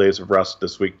take a couple days of rest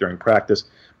this week during practice,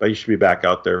 but he should be back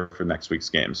out there for next week's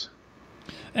games.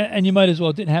 And you might as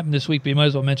well, it didn't happen this week, but you might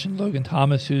as well mention Logan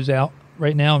Thomas, who's out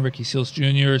right now, and Ricky Seals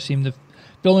Jr. seemed to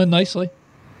fill in nicely.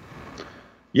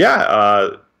 Yeah,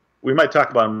 we might talk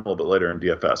about him a little bit later in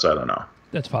DFS. I don't know.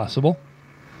 That's possible.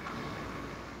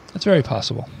 That's very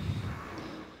possible.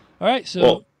 All right, so...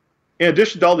 Well, in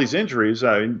addition to all these injuries,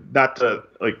 not to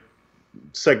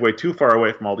segue too far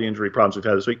away from all the injury problems we've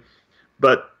had this week,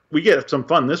 but we get some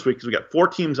fun this week because we got 4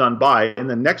 teams on bye, and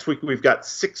then next week we've got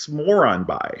 6 more on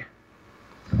bye.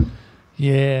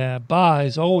 Yeah, bye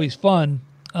is always fun.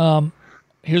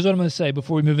 Here's what I'm going to say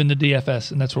before we move into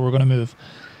DFS, and that's where we're going to move.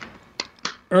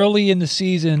 Early in the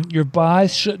season, your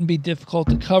buys shouldn't be difficult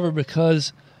to cover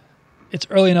because it's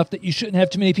early enough that you shouldn't have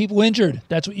too many people injured.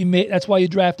 That's what you made. That's why you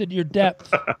drafted your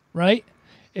depth, right?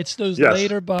 It's those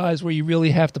later buys where you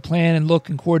really have to plan and look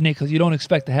and coordinate because you don't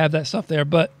expect to have that stuff there.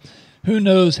 But who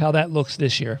knows how that looks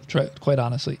this year, quite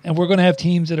honestly. And we're going to have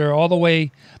teams that are all the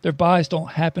way, their buys don't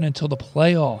happen until the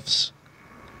playoffs.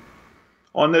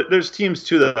 And there's teams,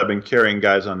 too, that have been carrying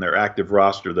guys on their active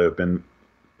roster that have been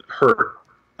hurt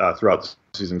throughout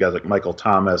the season, guys like Michael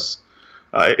Thomas.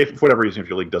 If for whatever reason, if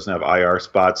your league doesn't have IR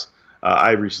spots,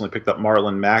 I recently picked up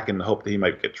Marlon Mack in the hope that he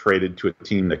might get traded to a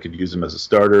team that could use him as a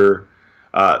starter.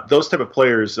 Those type of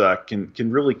players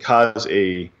can really cause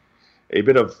a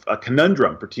bit of a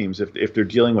conundrum for teams if they're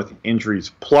dealing with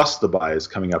injuries plus the buys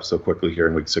coming up so quickly here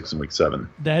in week 6 and week 7.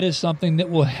 That is something that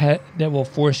will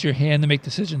force your hand to make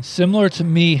decisions. Similar to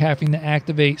me having to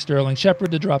activate Sterling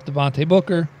Shepard to drop Devontae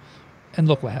Booker, and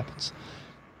look what happens.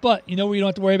 But you know where you don't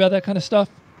have to worry about that kind of stuff?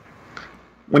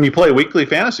 When you play weekly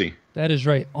fantasy. That is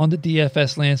right. On the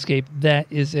DFS landscape, that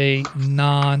is a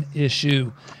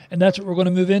non-issue. And that's what we're going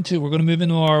to move into. We're going to move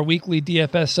into our weekly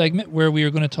DFS segment where we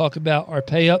are going to talk about our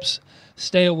pay-ups,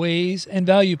 stay-aways, and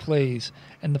value plays.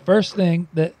 And the first thing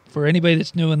that, for anybody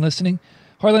that's new and listening,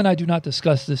 Harley and I do not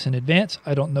discuss this in advance.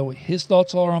 I don't know what his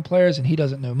thoughts are on players, and he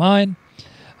doesn't know mine.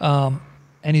 And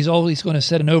he's always going to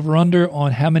set an over-under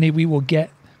on how many we will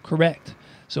get correct.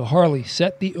 So, Harley,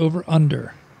 set the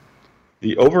over-under.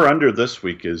 The over-under this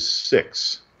week is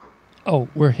 6. Oh,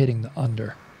 we're hitting the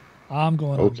under. I'm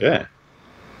going okay.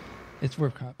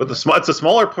 Under. But it's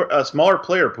a smaller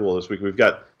player pool this week. We've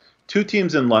got 2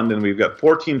 teams in London. We've got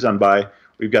 4 teams on bye.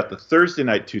 We've got the Thursday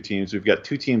night 2 teams. We've got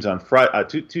 2 teams on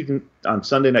Friday, 2 on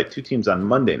Sunday night, 2 teams on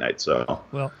Monday night. So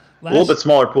a little bit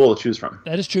smaller pool to choose from.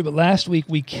 That is true. But last week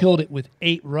we killed it with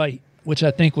 8 right, which I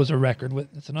think was a record.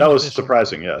 That was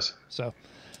surprising. Yes. So,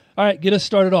 all right, get us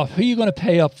started off. Who are you going to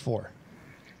pay up for?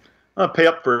 I'm going to pay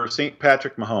up for St.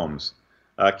 Patrick Mahomes,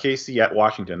 KC at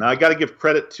Washington. Now, I got to give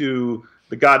credit to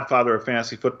the godfather of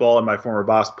fantasy football and my former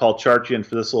boss, Paul Charchian,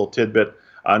 for this little tidbit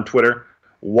on Twitter.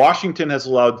 Washington has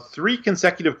allowed 3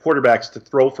 consecutive quarterbacks to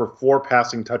throw for 4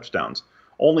 passing touchdowns.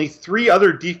 Only 3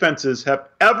 other defenses have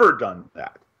ever done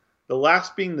that, the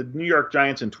last being the New York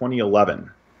Giants in 2011.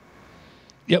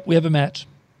 Yep, we have a match.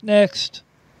 Next.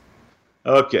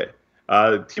 Okay.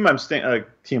 The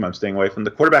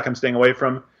quarterback I'm staying away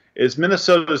from is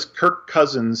Minnesota's Kirk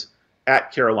Cousins at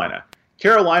Carolina.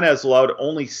 Carolina has allowed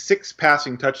only 6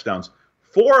 passing touchdowns.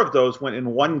 4 of those went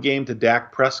in one game to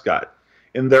Dak Prescott.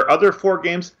 In their other 4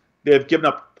 games, they have given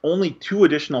up only 2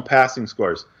 additional passing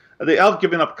scores. They have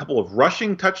given up a couple of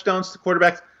rushing touchdowns to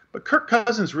quarterbacks, but Kirk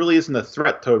Cousins really isn't a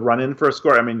threat to run in for a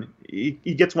score. I mean, he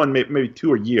gets one, maybe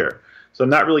 2 a year. So I'm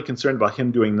not really concerned about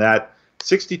him doing that.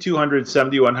 6,200,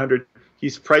 7,100.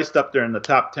 He's priced up there in the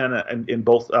top 10 in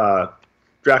both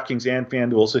DraftKings and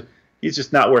FanDuel. So he's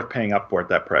just not worth paying up for at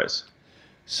that price.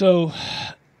 So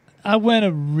I went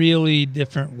a really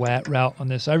different route on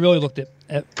this. I really looked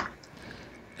at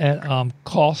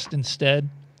cost instead.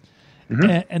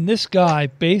 Mm-hmm. And this guy,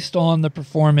 based on the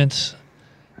performance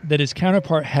that his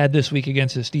counterpart had this week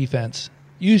against his defense,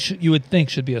 you would think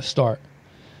should be a start.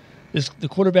 The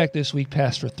quarterback this week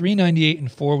passed for 398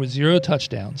 and 4 with 0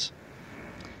 touchdowns.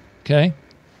 Okay,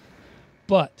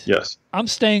 but yes, I'm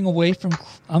staying away from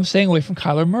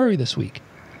Kyler Murray this week.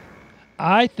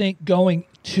 I think going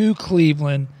to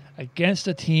Cleveland against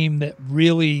a team that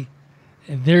really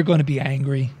they're going to be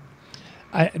angry.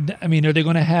 I mean, are they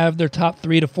going to have their top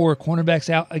 3 to 4 cornerbacks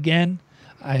out again?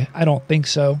 I don't think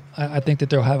so. I think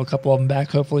that they'll have a couple of them back,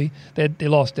 hopefully. They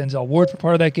lost Denzel Ward for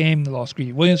part of that game. They lost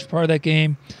Greedy Williams for part of that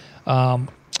game.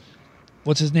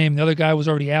 What's his name? The other guy was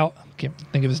already out. Can't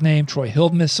think of his name. Troy Hill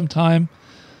missed some time.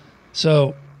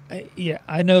 So, yeah,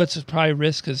 I know it's probably a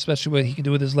risk, especially what he can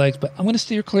do with his legs, but I'm going to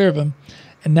steer clear of him,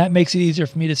 and that makes it easier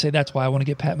for me to say that's why I want to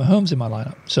get Pat Mahomes in my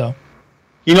lineup. So,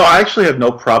 I actually have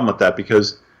no problem with that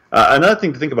because another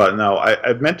thing to think about now,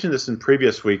 I've mentioned this in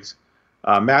previous weeks.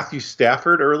 Matthew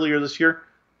Stafford earlier this year,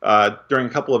 during a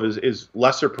couple of his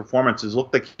lesser performances,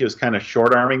 looked like he was kind of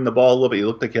short-arming the ball a little bit. He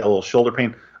looked like he had a little shoulder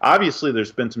pain. Obviously,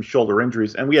 there's been some shoulder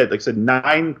injuries, and we had, like I said,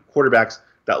 9 quarterbacks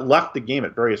that left the game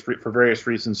for various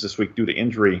reasons this week due to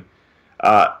injury.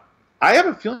 I have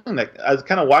a feeling that I was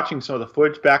kind of watching some of the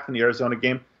footage back from the Arizona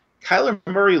game. Kyler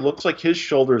Murray looks like his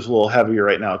shoulder is a little heavier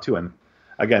right now, too. And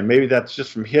again, maybe that's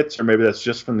just from hits or maybe that's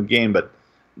just from the game, but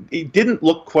he didn't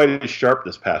look quite as sharp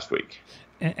this past week.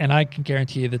 And I can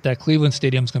guarantee you that Cleveland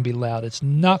Stadium is going to be loud. It's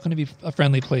not going to be a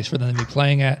friendly place for them to be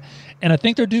playing at. And I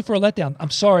think they're due for a letdown. I'm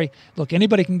sorry. Look,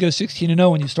 anybody can go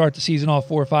 16-0 when you start the season off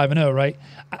 4 or 5-0, right?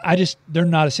 They're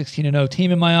not a 16-0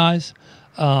 team in my eyes.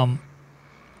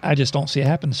 I just don't see it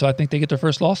happen. So I think they get their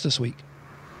first loss this week.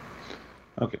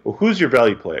 Okay. Well, who's your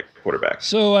value play at quarterback?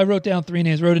 So I wrote down 3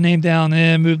 names, wrote a name down,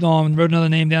 and moved on, wrote another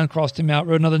name down, crossed him out,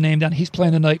 wrote another name down. He's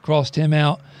playing tonight, crossed him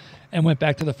out, and went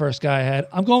back to the first guy I had.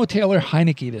 I'm going with Taylor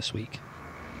Heineke this week.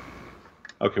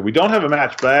 Okay, we don't have a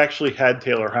match, but I actually had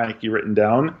Taylor Heineke written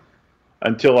down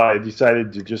until I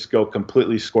decided to just go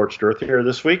completely scorched earth here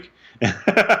this week. Take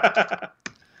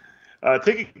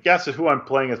a guess at who I'm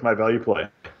playing as my value play.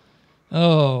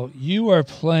 Oh, you are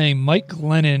playing Mike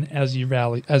Glennon as your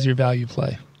value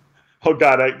play. Oh,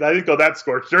 God, I didn't go that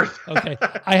scorched earth. Okay,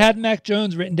 I had Mac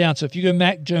Jones written down, so if you go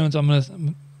Mac Jones, I'm going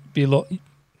to be a little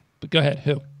 – but go ahead,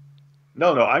 who?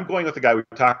 No, I'm going with the guy we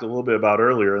talked a little bit about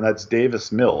earlier, and that's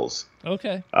Davis Mills.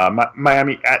 Okay.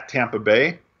 Miami at Tampa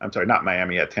Bay. I'm sorry, not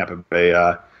Miami at Tampa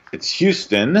Bay. It's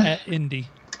Houston. At Indy.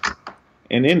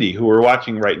 In Indy, who we're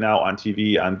watching right now on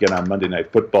TV on Monday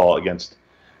Night Football against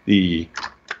the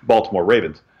Baltimore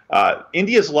Ravens.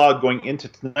 Indy has allowed, going into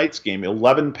tonight's game,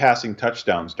 11 passing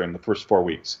touchdowns during the first 4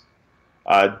 weeks.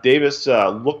 Davis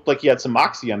looked like he had some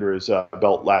moxie under his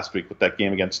belt last week with that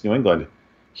game against New England.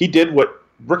 He did what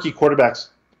rookie quarterbacks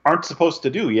aren't supposed to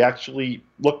do. He actually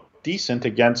looked decent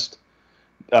against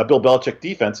Bill Belichick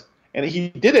defense, and he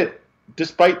did it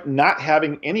despite not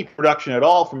having any production at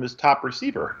all from his top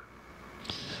receiver.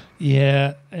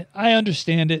 Yeah, I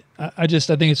understand it. I think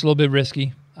it's a little bit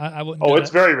risky. I wouldn't. Oh, it's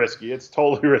very risky. It's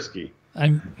totally risky.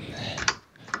 And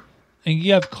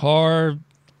you have Carr.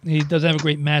 He doesn't have a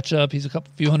great matchup. He's a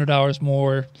few $100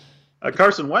 more.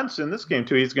 Carson Wentz in this game,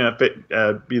 too, he's going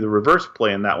to be the reverse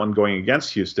play in that one going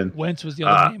against Houston. Wentz was the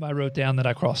other name I wrote down that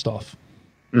I crossed off.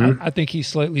 Mm-hmm. I think he's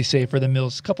slightly safer than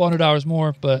Mills. A couple $100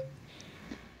 more, but...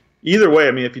 Either way,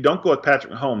 I mean, if you don't go with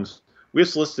Patrick Mahomes, we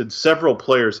just listed several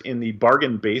players in the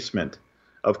bargain basement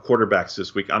of quarterbacks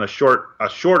this week on a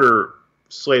shorter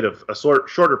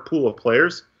pool of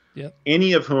players, yep.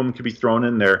 Any of whom could be thrown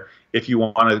in there if you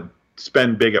want to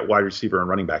spend big at wide receiver and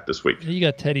running back this week. You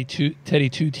got Teddy 2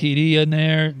 TD in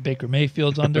there. Baker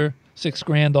Mayfield's under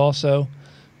 $6,000 also.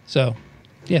 So,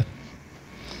 yeah.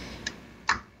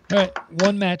 All right,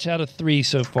 1 match out of 3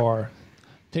 so far.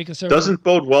 Take us over. Doesn't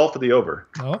bode well for the over.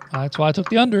 No, that's why I took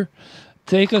the under.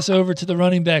 Take us over to the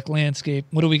running back landscape.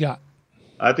 What do we got?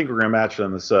 I think we're going to match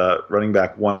on this running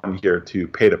back one here to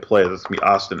pay to play. That's going to be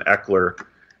Austin Eckler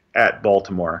at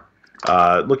Baltimore.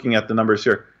 Looking at the numbers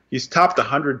here, he's topped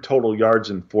 100 total yards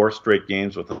in 4 straight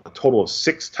games with a total of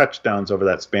 6 touchdowns over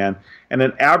that span and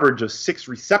an average of 6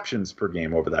 receptions per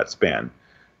game over that span.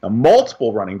 Now,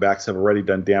 multiple running backs have already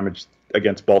done damage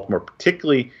against Baltimore,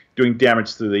 particularly doing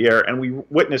damage through the air. And we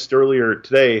witnessed earlier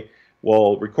today,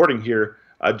 while recording here,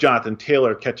 Jonathan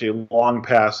Taylor catch a long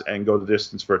pass and go the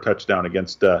distance for a touchdown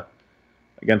against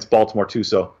Baltimore too.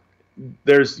 So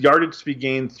there's yardage to be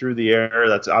gained through the air.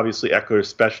 That's obviously Eckler's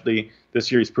specialty.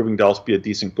 This year he's proving to also be a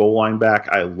decent goal line back.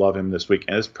 I love him this week,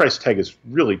 and his price tag is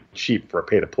really cheap for a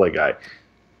pay-to-play guy.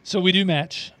 So we do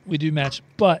match.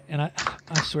 But, and I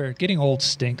swear, getting old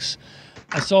stinks.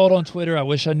 I saw it on Twitter. I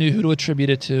wish I knew who to attribute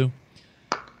it to.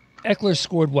 Eckler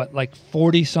scored,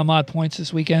 40-some-odd points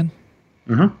this weekend?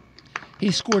 Mm-hmm.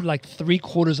 He scored like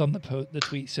 3/4 on the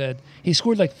tweet said. He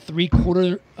scored like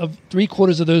three-quarters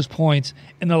of those points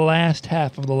in the last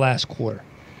half of the last quarter.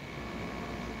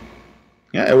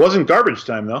 Yeah, it wasn't garbage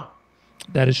time, though.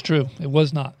 That is true. It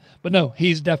was not. But no,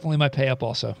 he's definitely my pay-up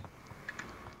also.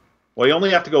 Well, you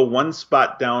only have to go one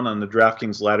spot down on the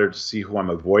DraftKings ladder to see who I'm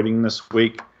avoiding this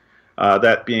week,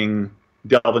 that being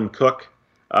Dalvin Cook.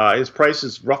 His price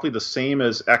is roughly the same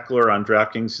as Eckler on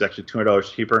DraftKings. He's actually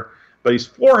 $200 cheaper, but he's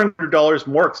 $400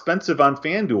 more expensive on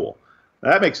FanDuel.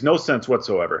 That makes no sense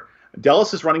whatsoever.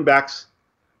 Dallas's running backs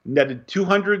netted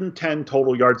 210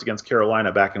 total yards against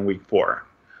Carolina back in Week 4.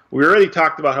 We already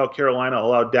talked about how Carolina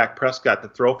allowed Dak Prescott to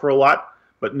throw for a lot,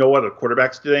 but no other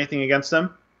quarterbacks did anything against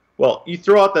them. Well, you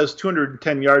throw out those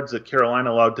 210 yards that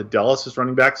Carolina allowed to Dallas's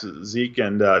running backs, Zeke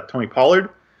and Tony Pollard.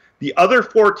 The other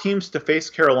 4 teams to face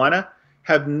Carolina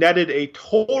have netted a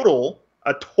total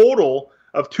of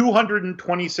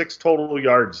 226 total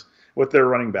yards with their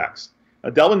running backs.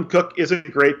 Dalvin Cook is a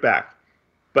great back,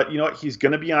 but you know what? He's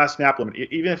going to be on a snap limit.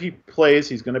 Even if he plays,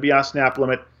 he's going to be on a snap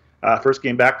limit. First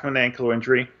game back from an ankle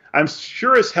injury. I'm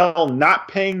sure as hell not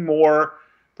paying more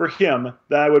for him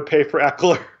than I would pay for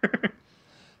Eckler.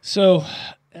 So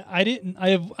I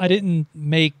didn't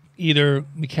make either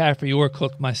McCaffrey or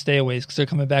Cook my stayaways because they're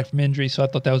coming back from injury, so I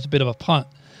thought that was a bit of a punt.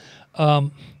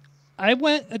 I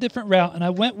went a different route, and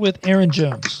I went with Aaron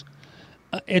Jones.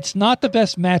 It's not the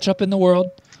best matchup in the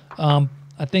world.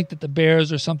 I think that the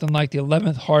Bears are something like the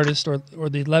 11th hardest or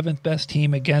the 11th best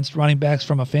team against running backs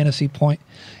from a fantasy point,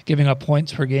 giving up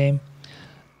points per game.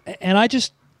 And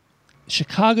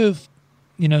Chicago,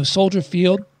 Soldier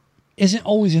Field isn't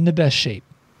always in the best shape.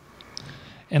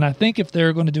 And I think if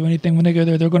they're going to do anything when they go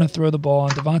there, they're going to throw the ball,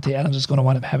 and Devontae Adams is going to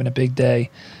wind up having a big day.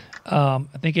 I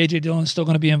think A.J. Dillon's still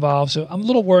going to be involved, so I'm a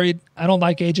little worried. I don't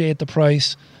like A.J. at the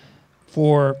price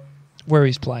for where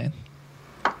he's playing.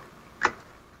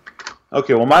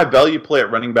 Okay, well, my value play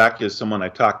at running back is someone I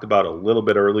talked about a little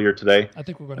bit earlier today. I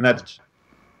think we're going to match. That's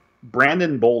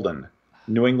Brandon Bolden,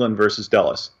 New England versus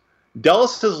Dallas.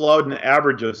 Dallas has allowed an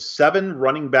average of 7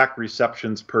 running back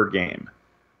receptions per game.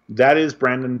 That is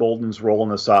Brandon Bolden's role in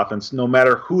this offense, no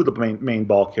matter who the main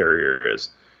ball carrier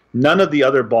is. None of the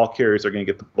other ball carriers are going to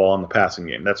get the ball in the passing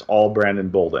game. That's all Brandon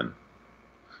Bolden.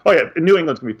 Oh, yeah, New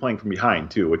England's going to be playing from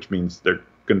behind, too, which means they're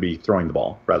going to be throwing the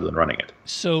ball rather than running it.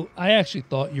 So I actually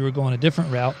thought you were going a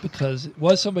different route because it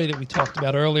was somebody that we talked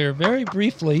about earlier very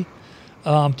briefly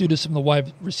due to some of the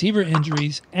wide receiver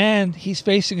injuries, and he's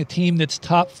facing a team that's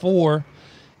top 4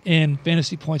 in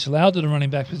fantasy points allowed to the running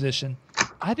back position.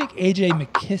 I think J.D.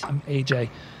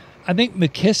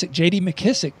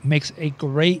 McKissick makes a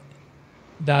great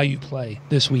value play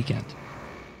this weekend.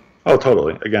 Oh,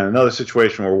 totally. Again, another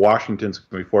situation where Washington's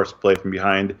going to be forced to play from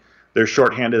behind. They're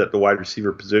shorthanded at the wide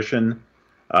receiver position,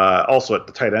 also at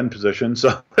the tight end position.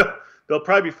 So they'll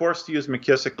probably be forced to use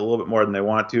McKissick a little bit more than they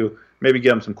want to. Maybe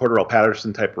get him some Cordarrelle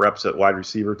Patterson type reps at wide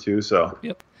receiver too. So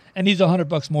yep. And he's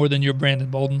 $100 more than your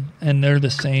Brandon Bolden, and they're the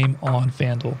same on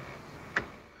FanDuel.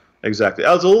 Exactly.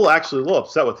 I was a little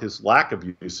upset with his lack of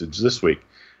usage this week.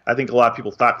 I think a lot of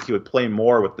people thought he would play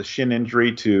more with the shin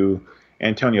injury to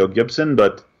Antonio Gibson,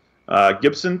 but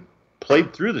Gibson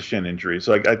played through the shin injury,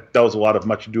 so that was a lot of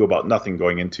much ado about nothing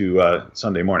going into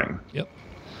Sunday morning. Yep.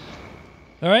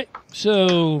 All right,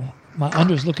 so my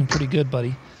under's looking pretty good,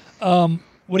 buddy.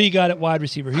 What do you got at wide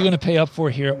receiver? Who are you going to pay up for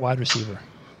here at wide receiver?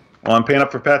 Well, I'm paying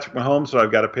up for Patrick Mahomes, so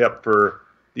I've got to pay up for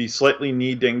the slightly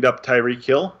knee-dinged-up Tyreek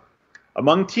Hill.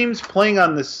 Among teams playing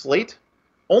on this slate,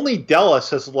 only Dallas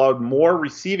has allowed more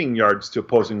receiving yards to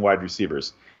opposing wide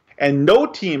receivers. And no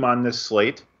team on this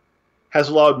slate has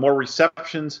allowed more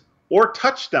receptions or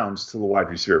touchdowns to the wide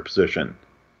receiver position.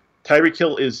 Tyreek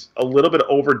Hill is a little bit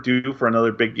overdue for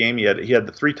another big game. He had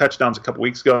the 3 touchdowns a couple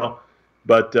weeks ago,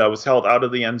 but was held out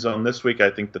of the end zone this week. I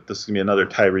think that this is going to be another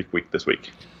Tyreek week this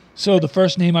week. So the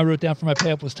first name I wrote down for my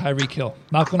pay-up was Tyreek Hill.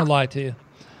 Not going to lie to you.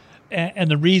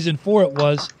 And the reason for it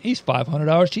was he's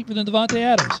 $500 cheaper than Devontae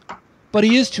Adams. But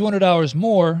he is $200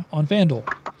 more on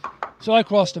FanDuel. So I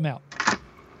crossed him out.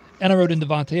 And I wrote in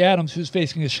Devontae Adams, who's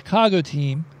facing a Chicago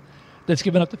team that's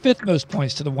given up the 5th most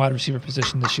points to the wide receiver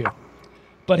position this year.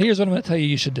 But here's what I'm going to tell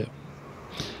you should do.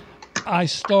 I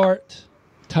start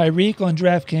Tyreek on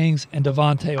DraftKings and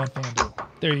Devontae on FanDuel.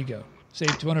 There you go.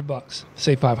 Save $200.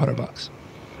 Save $500.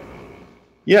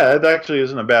 Yeah, that actually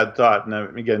isn't a bad thought.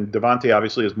 And again, Devontae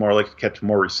obviously is more likely to catch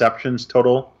more receptions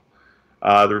total.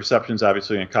 The receptions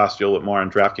obviously going to cost you a little bit more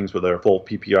on DraftKings with their full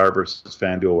PPR versus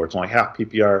FanDuel where it's only half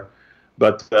PPR.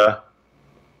 But,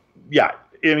 yeah,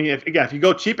 I mean, if you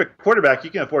go cheap at quarterback, you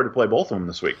can afford to play both of them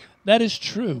this week. That is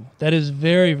true. That is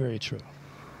very, very true.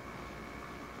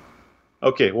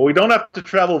 Okay, well, we don't have to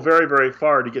travel very, very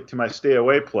far to get to my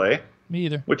stay-away play. Me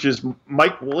either. Which is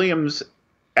Mike Williams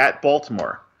at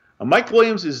Baltimore. Mike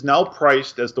Williams is now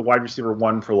priced as the wide receiver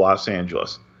 1 for Los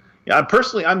Angeles. Yeah,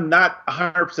 I'm not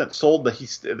 100% sold that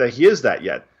he is that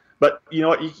yet. But you know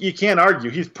what? You can't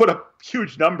argue. He's put up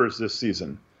huge numbers this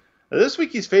season. This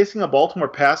week he's facing a Baltimore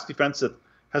pass defense that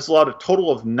has allowed a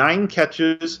total of 9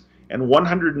 catches and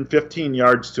 115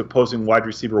 yards to opposing wide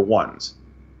receiver 1s.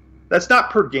 That's not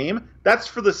per game. That's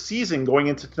for the season going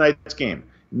into tonight's game.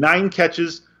 9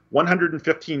 catches,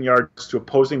 115 yards to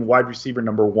opposing wide receiver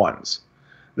number 1s.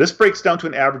 This breaks down to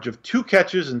an average of 2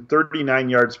 catches and 39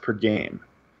 yards per game.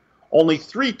 Only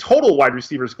 3 total wide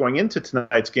receivers going into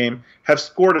tonight's game have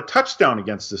scored a touchdown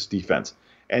against this defense,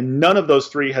 and none of those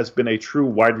 3 has been a true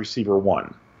wide receiver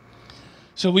 1.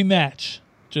 So we match,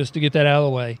 just to get that out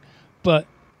of the way. But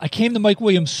I came to Mike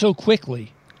Williams so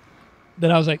quickly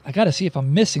that I was like, I got to see if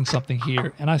I'm missing something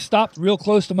here. And I stopped real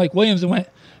close to Mike Williams and went,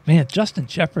 man, Justin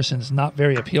Jefferson's not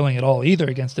very appealing at all either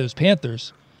against those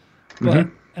Panthers. But,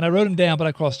 and I wrote him down, but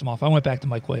I crossed him off. I went back to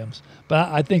Mike Williams. But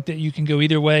I think that you can go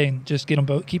either way and just get them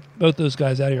both, keep both those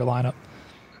guys out of your lineup.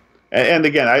 And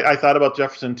again, I thought about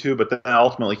Jefferson too, but then I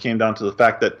ultimately came down to the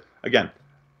fact that, again,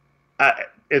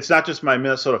 it's not just my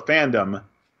Minnesota fandom,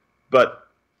 but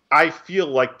I feel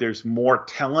like there's more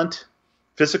talent,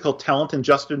 physical talent in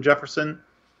Justin Jefferson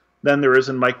than there is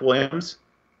in Mike Williams.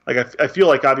 Like I feel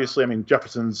like obviously, I mean,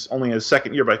 Jefferson's only in his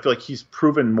second year, but I feel like he's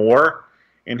proven more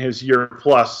in his year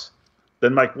plus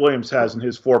than Mike Williams has in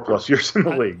his 4+ years in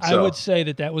the league. So. I would say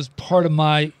that was part of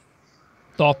my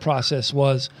thought process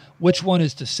was which one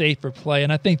is the safer play,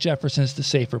 and I think Jefferson's the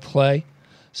safer play.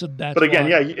 So that's. But again,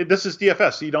 yeah, this is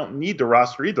DFS, so you don't need to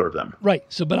roster either of them. Right.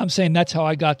 So, but I'm saying that's how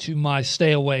I got to my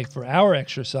stay away for our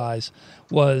exercise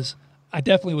was I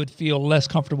definitely would feel less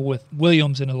comfortable with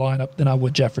Williams in a lineup than I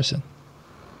would Jefferson.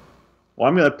 Well,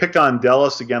 I'm going to pick on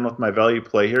Dallas again with my value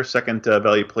play here. Second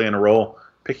value play in a row,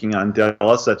 picking on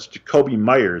Dallas. That's Jacoby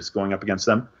Myers going up against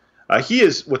them. He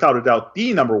is, without a doubt,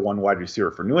 the number 1 wide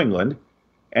receiver for New England.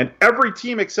 And every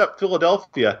team except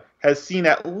Philadelphia has seen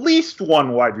at least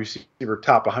 1 wide receiver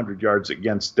top 100 yards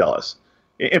against Dallas.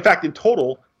 In fact, in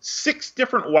total, 6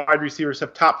 different wide receivers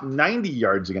have topped 90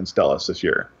 yards against Dallas this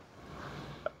year.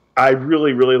 I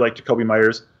really, really like Jacoby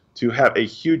Myers to have a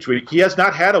huge week. He has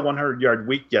not had a 100-yard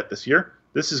week yet this year.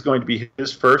 This is going to be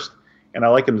his first, and I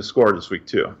like him to score this week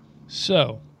too.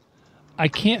 So, I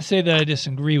can't say that I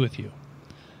disagree with you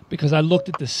because I looked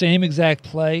at the same exact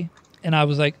play, and I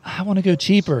was like, I want to go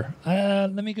cheaper.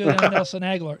 Let me go down to Nelson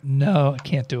Aguilar. No, I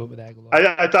can't do it with Aguilar.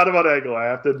 I thought about Aguilar. I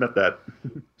have to admit that.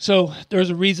 So there's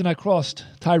a reason I crossed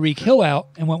Tyreek Hill out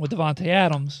and went with Devontae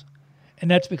Adams,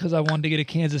 and that's because I wanted to get a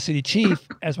Kansas City Chief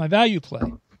as my value play.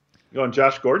 You going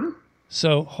Josh Gordon?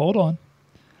 So hold on.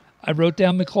 I wrote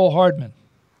down Mecole Hardman.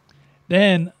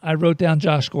 Then I wrote down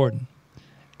Josh Gordon.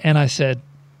 And I said,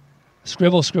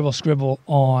 scribble, scribble, scribble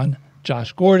on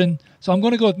Josh Gordon. So I'm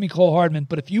going to go with Mecole Hardman.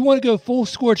 But if you want to go full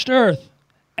scorched earth,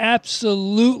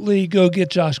 absolutely go get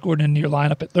Josh Gordon in your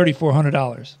lineup at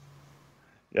 $3,400.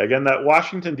 Yeah, again, that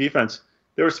Washington defense,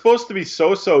 they were supposed to be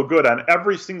so good on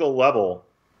every single level,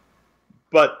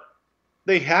 but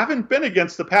they haven't been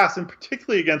against the pass, and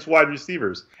particularly against wide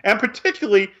receivers, and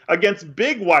particularly against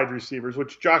big wide receivers,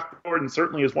 which Josh Gordon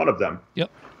certainly is one of them. Yep.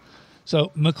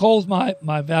 So Mecole's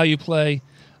my value play.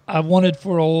 I wanted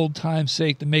for old time's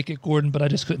sake to make it Gordon, but I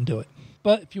just couldn't do it.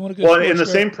 But if you want to go... Well, in the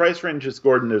same price range as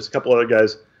Gordon, there's a couple other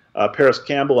guys. Paris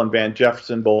Campbell and Van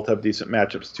Jefferson both have decent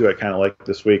matchups, too, I kind of like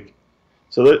this week.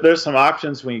 So there's some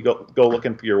options when you go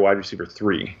looking for your wide receiver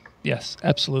 3. Yes,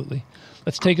 absolutely.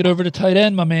 Let's take it over to tight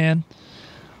end, my man.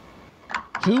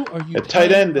 Who are you? At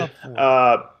tight end,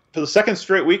 for the second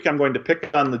straight week, I'm going to pick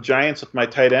on the Giants with my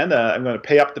tight end. I'm going to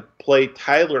pay up to play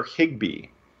Tyler Higbee.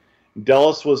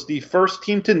 Dallas was the first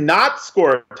team to not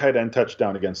score a tight end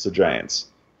touchdown against the Giants.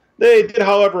 They did,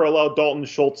 however, allow Dalton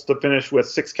Schultz to finish with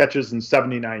 6 catches and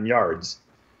 79 yards.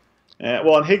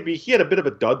 And Higbee, he had a bit of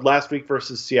a dud last week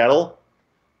versus Seattle,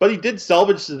 but he did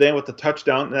salvage the day with the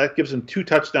touchdown. And that gives him 2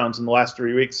 touchdowns in the last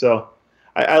 3 weeks. So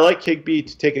I like Higbee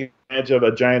to take advantage of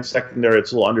a Giants secondary.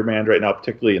 It's a little undermanned right now,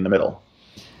 particularly in the middle.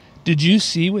 Did you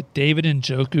see what David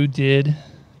Njoku did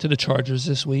to the Chargers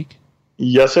this week?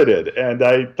 Yes, I did, and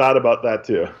I thought about that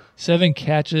too. 7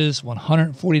 catches,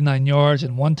 149 yards,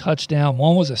 and 1 touchdown.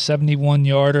 One was a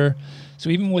 71-yarder. So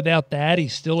even without that,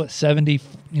 he's still at 78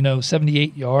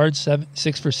 yards,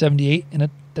 6 for 78, and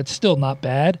that's still not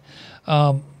bad.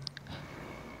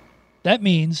 That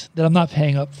means that I'm not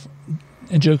paying up.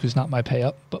 Njoku's not my pay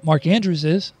up, but Mark Andrews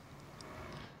is.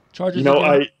 Chargers.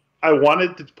 I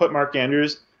wanted to put Mark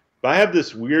Andrews, but I have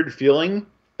this weird feeling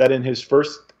that in his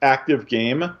first active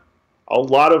game, a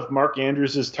lot of Mark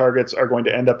Andrews' targets are going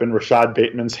to end up in Rashad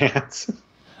Bateman's hands.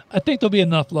 I think there'll be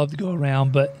enough love to go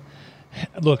around, but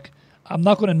look, I'm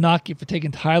not going to knock you for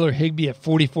taking Tyler Higbee at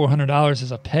 $4,400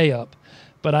 as a pay up,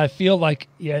 but I feel like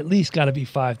you at least got to be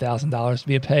 $5,000 to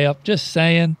be a pay up. Just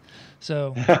saying.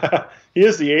 So he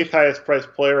is the 8th highest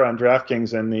priced player on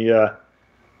DraftKings and the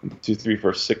 2, 3,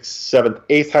 4, 6, 7th,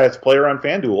 8th highest player on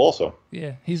FanDuel also.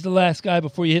 Yeah, he's the last guy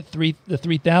before you hit the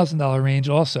 $3,000 range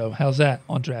also. How's that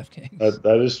on DraftKings?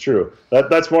 That is true.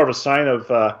 That's more of a sign of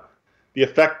the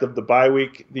effect of the bye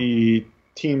week. The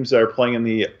teams are playing in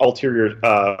the ulterior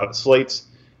slates,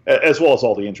 as well as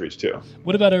all the injuries too.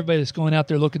 What about everybody that's going out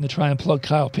there looking to try and plug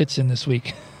Kyle Pitts in this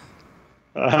week?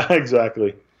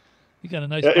 Exactly. You got a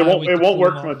nice. It won't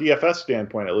work from a DFS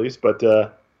standpoint at least, but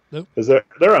nope. Because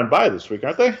they're on bye this week,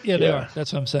 aren't they? Yeah, they are.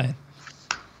 That's what I'm saying.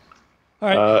 All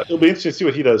right. It'll be interesting to see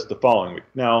what he does the following week.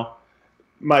 Now,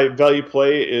 my value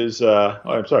play is.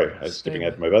 I'm sorry, I was skipping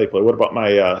ahead to my value play. What about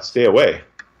my stay away?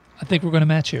 I think we're going to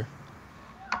match here.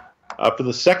 For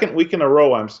the second week in a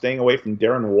row, I'm staying away from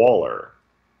Darren Waller.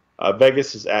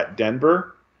 Vegas is at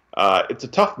Denver. It's a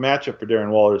tough matchup for Darren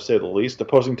Waller, to say the least.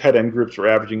 Opposing tight end groups are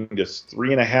averaging just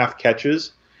 3.5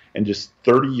 catches and just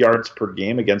 30 yards per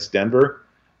game against Denver.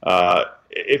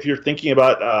 If you're thinking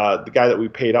about the guy that we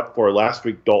paid up for last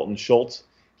week, Dalton Schultz,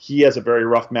 he has a very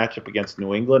rough matchup against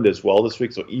New England as well this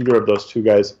week. So either of those two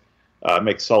guys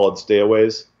make solid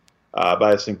stayaways. But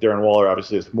I just think Darren Waller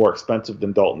obviously is more expensive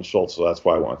than Dalton Schultz, so that's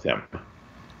why I went with him.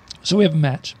 So we have a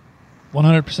match.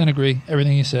 100% agree.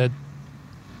 Everything you said.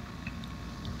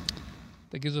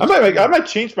 That gives us I might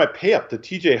change my pay up to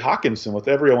T.J. Hawkinson with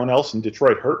everyone else in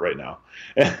Detroit hurt right now.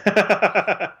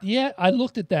 Yeah, I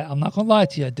looked at that. I'm not gonna lie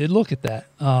to you. I did look at that.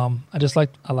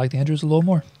 I liked Andrews a little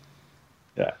more.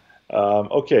 Yeah.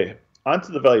 Okay. On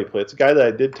to the value play. It's a guy that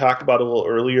I did talk about a little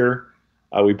earlier.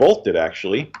 We both did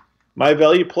actually. My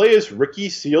value play is Ricky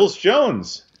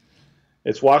Seals-Jones.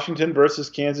 It's Washington versus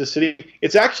Kansas City.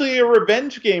 It's actually a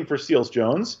revenge game for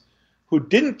Seals-Jones, who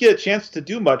didn't get a chance to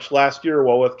do much last year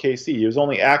while with KC. He was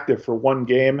only active for 1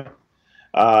 game,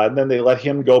 and then they let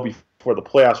him go before the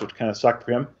playoffs, which kind of sucked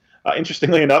for him.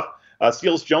 Interestingly enough,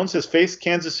 Seals-Jones has faced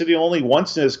Kansas City only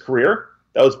once in his career.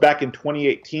 That was back in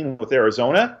 2018 with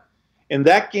Arizona. In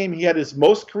that game, he had his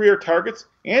most career targets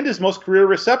and his most career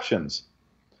receptions.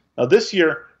 Now this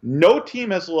year, no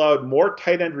team has allowed more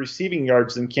tight end receiving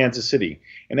yards than Kansas City,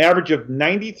 an average of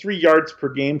 93 yards per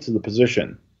game to the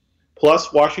position.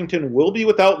 Plus, Washington will be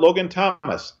without Logan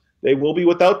Thomas. They will be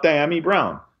without Diami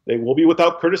Brown. They will be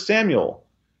without Curtis Samuel.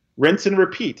 Rinse and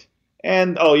repeat.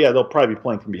 And, they'll probably be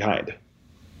playing from behind.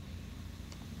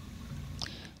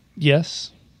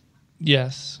 Yes. I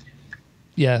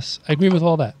agree with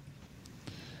all that.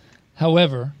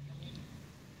 However,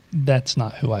 that's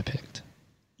not who I picked.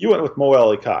 You went with Mo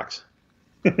Alley Cox.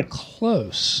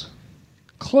 Close.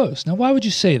 Now, why would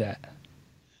you say that?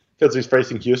 Because he's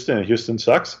facing Houston, and Houston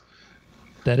sucks.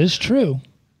 That is true.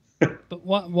 But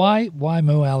why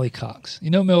Mo Alley Cox?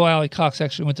 You know, Mo Alley Cox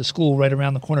actually went to school right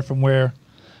around the corner from where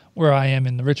I am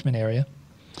in the Richmond area.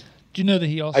 Do you know that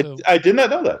he also... I did not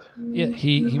know that. Yeah,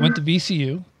 he went to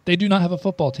VCU. They do not have a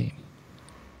football team.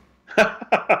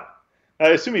 I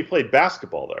assume he played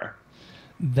basketball there.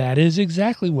 That is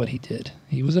exactly what he did.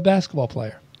 He was a basketball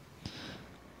player,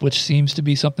 which seems to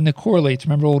be something that correlates.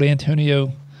 Remember old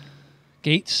Antonio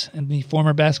Gates and the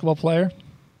former basketball player?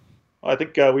 I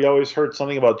think we always heard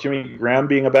something about Jimmy Graham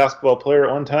being a basketball player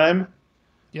at one time.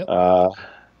 Yep.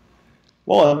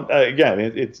 Again,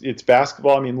 it's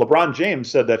basketball. I mean, LeBron James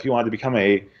said that if he wanted to become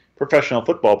a professional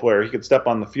football player, he could step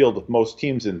on the field with most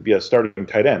teams and be a starting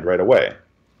tight end right away.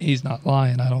 He's not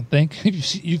lying, I don't think.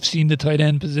 You've seen the tight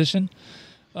end position.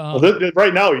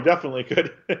 Right now, he definitely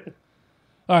could.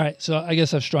 All right, so I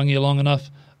guess I've strung you long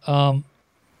enough.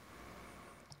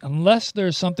 Unless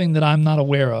there's something that I'm not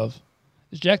aware of.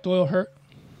 Is Jack Doyle hurt?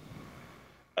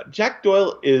 Jack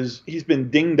Doyle he's been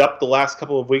dinged up the last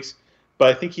couple of weeks, but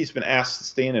I think he's been asked to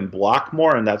stay in and block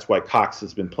more, and that's why Cox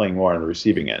has been playing more on the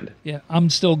receiving end. Yeah, I'm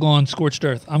still going scorched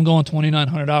earth. I'm going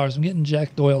 $2,900. I'm getting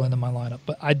Jack Doyle into my lineup,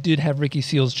 but I did have Ricky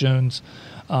Seals-Jones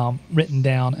written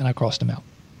down, and I crossed him out.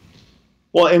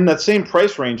 Well, in that same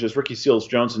price range as Ricky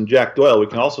Seals-Jones and Jack Doyle, we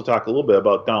can also talk a little bit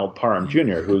about Donald Parham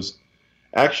Jr., who's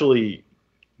actually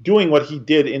doing what he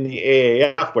did in the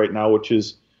AAF right now, which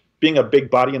is being a big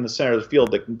body in the center of the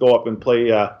field that can go up and play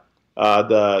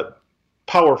the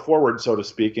power forward, so to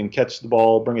speak, and catch the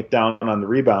ball, bring it down on the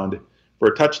rebound for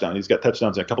a touchdown. He's got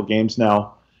touchdowns in a couple games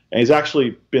now, and he's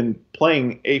actually been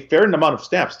playing a fair amount of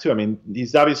snaps, too. I mean,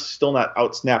 he's obviously still not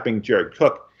out-snapping Jared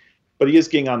Cook, but he is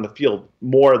getting on the field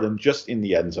more than just in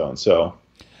the end zone. So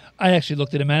I actually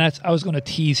looked at him, and I was going to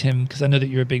tease him because I know that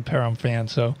you're a big Parham fan,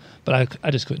 but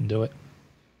I just couldn't do it.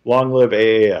 Long live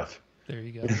AAF. There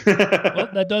you go. Well,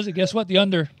 that does it. Guess what? The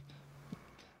under.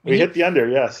 We hit the under,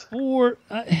 yes. 4.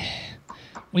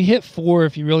 We hit 4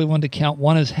 if you really wanted to count.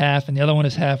 One is half, and the other one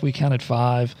is half. We counted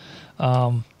 5.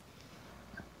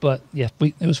 But, yeah,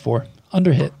 it was 4.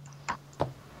 Under hit.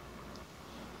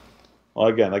 Well,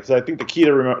 again, like I said, I think the key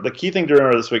thing to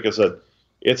remember this week is that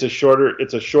it's a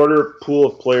shorter pool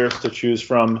of players to choose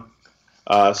from.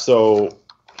 So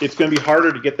it's going to be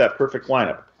harder to get that perfect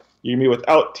lineup. You're going to be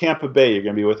without Tampa Bay. You're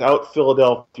going to be without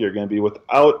Philadelphia. You're going to be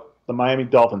without the Miami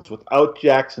Dolphins, without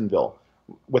Jacksonville,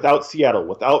 without Seattle,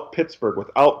 without Pittsburgh,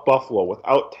 without Buffalo,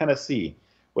 without Tennessee,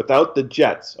 without the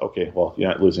Jets. Okay, well, you're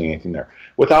not losing anything there.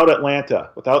 Without Atlanta,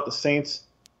 without the Saints,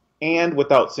 and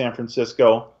without San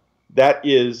Francisco. That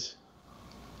is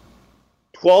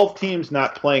 12 teams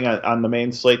not playing on the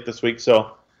main slate this week.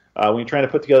 So when you're trying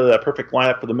to put together that perfect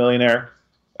lineup for the millionaire,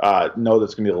 know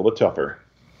that's going to be a little bit tougher.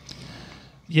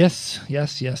 Yes.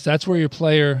 That's where your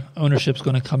player ownership's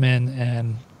going to come in,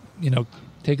 and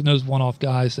taking those one-off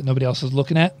guys that nobody else is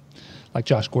looking at, like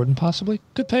Josh Gordon possibly,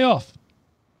 could pay off.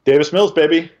 Davis Mills,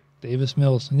 baby. Davis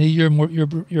Mills.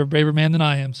 You're a braver man than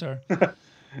I am, sir.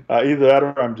 Either that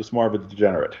or I'm just more of a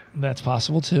degenerate. That's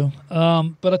possible too.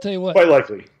 But I'll tell you what. Quite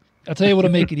likely. I'll tell you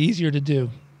what'll make it easier to do.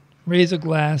 Raise a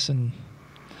glass and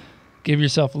give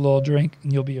yourself a little drink,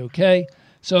 and you'll be okay.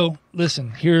 So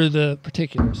listen, here are the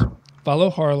particulars.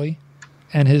 Follow Harley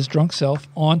and his drunk self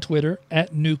on Twitter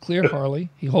at Nuclear Harley.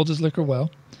 He holds his liquor well.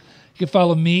 You can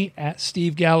follow me at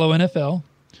Steve Gallo NFL,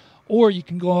 or you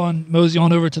can mosey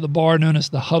on over to the bar known as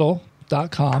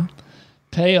thehuddle.com,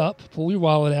 pay up, pull your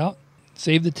wallet out,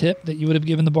 save the tip that you would have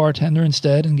given the bartender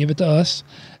instead and give it to us,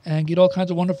 and get all kinds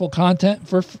of wonderful content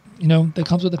that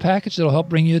comes with the package that'll help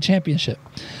bring you a championship.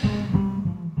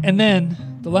 And then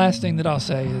the last thing that I'll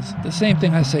say is the same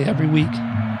thing I say every week.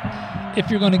 If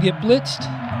you're going to get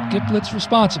blitzed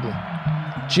responsibly.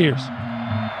 Cheers.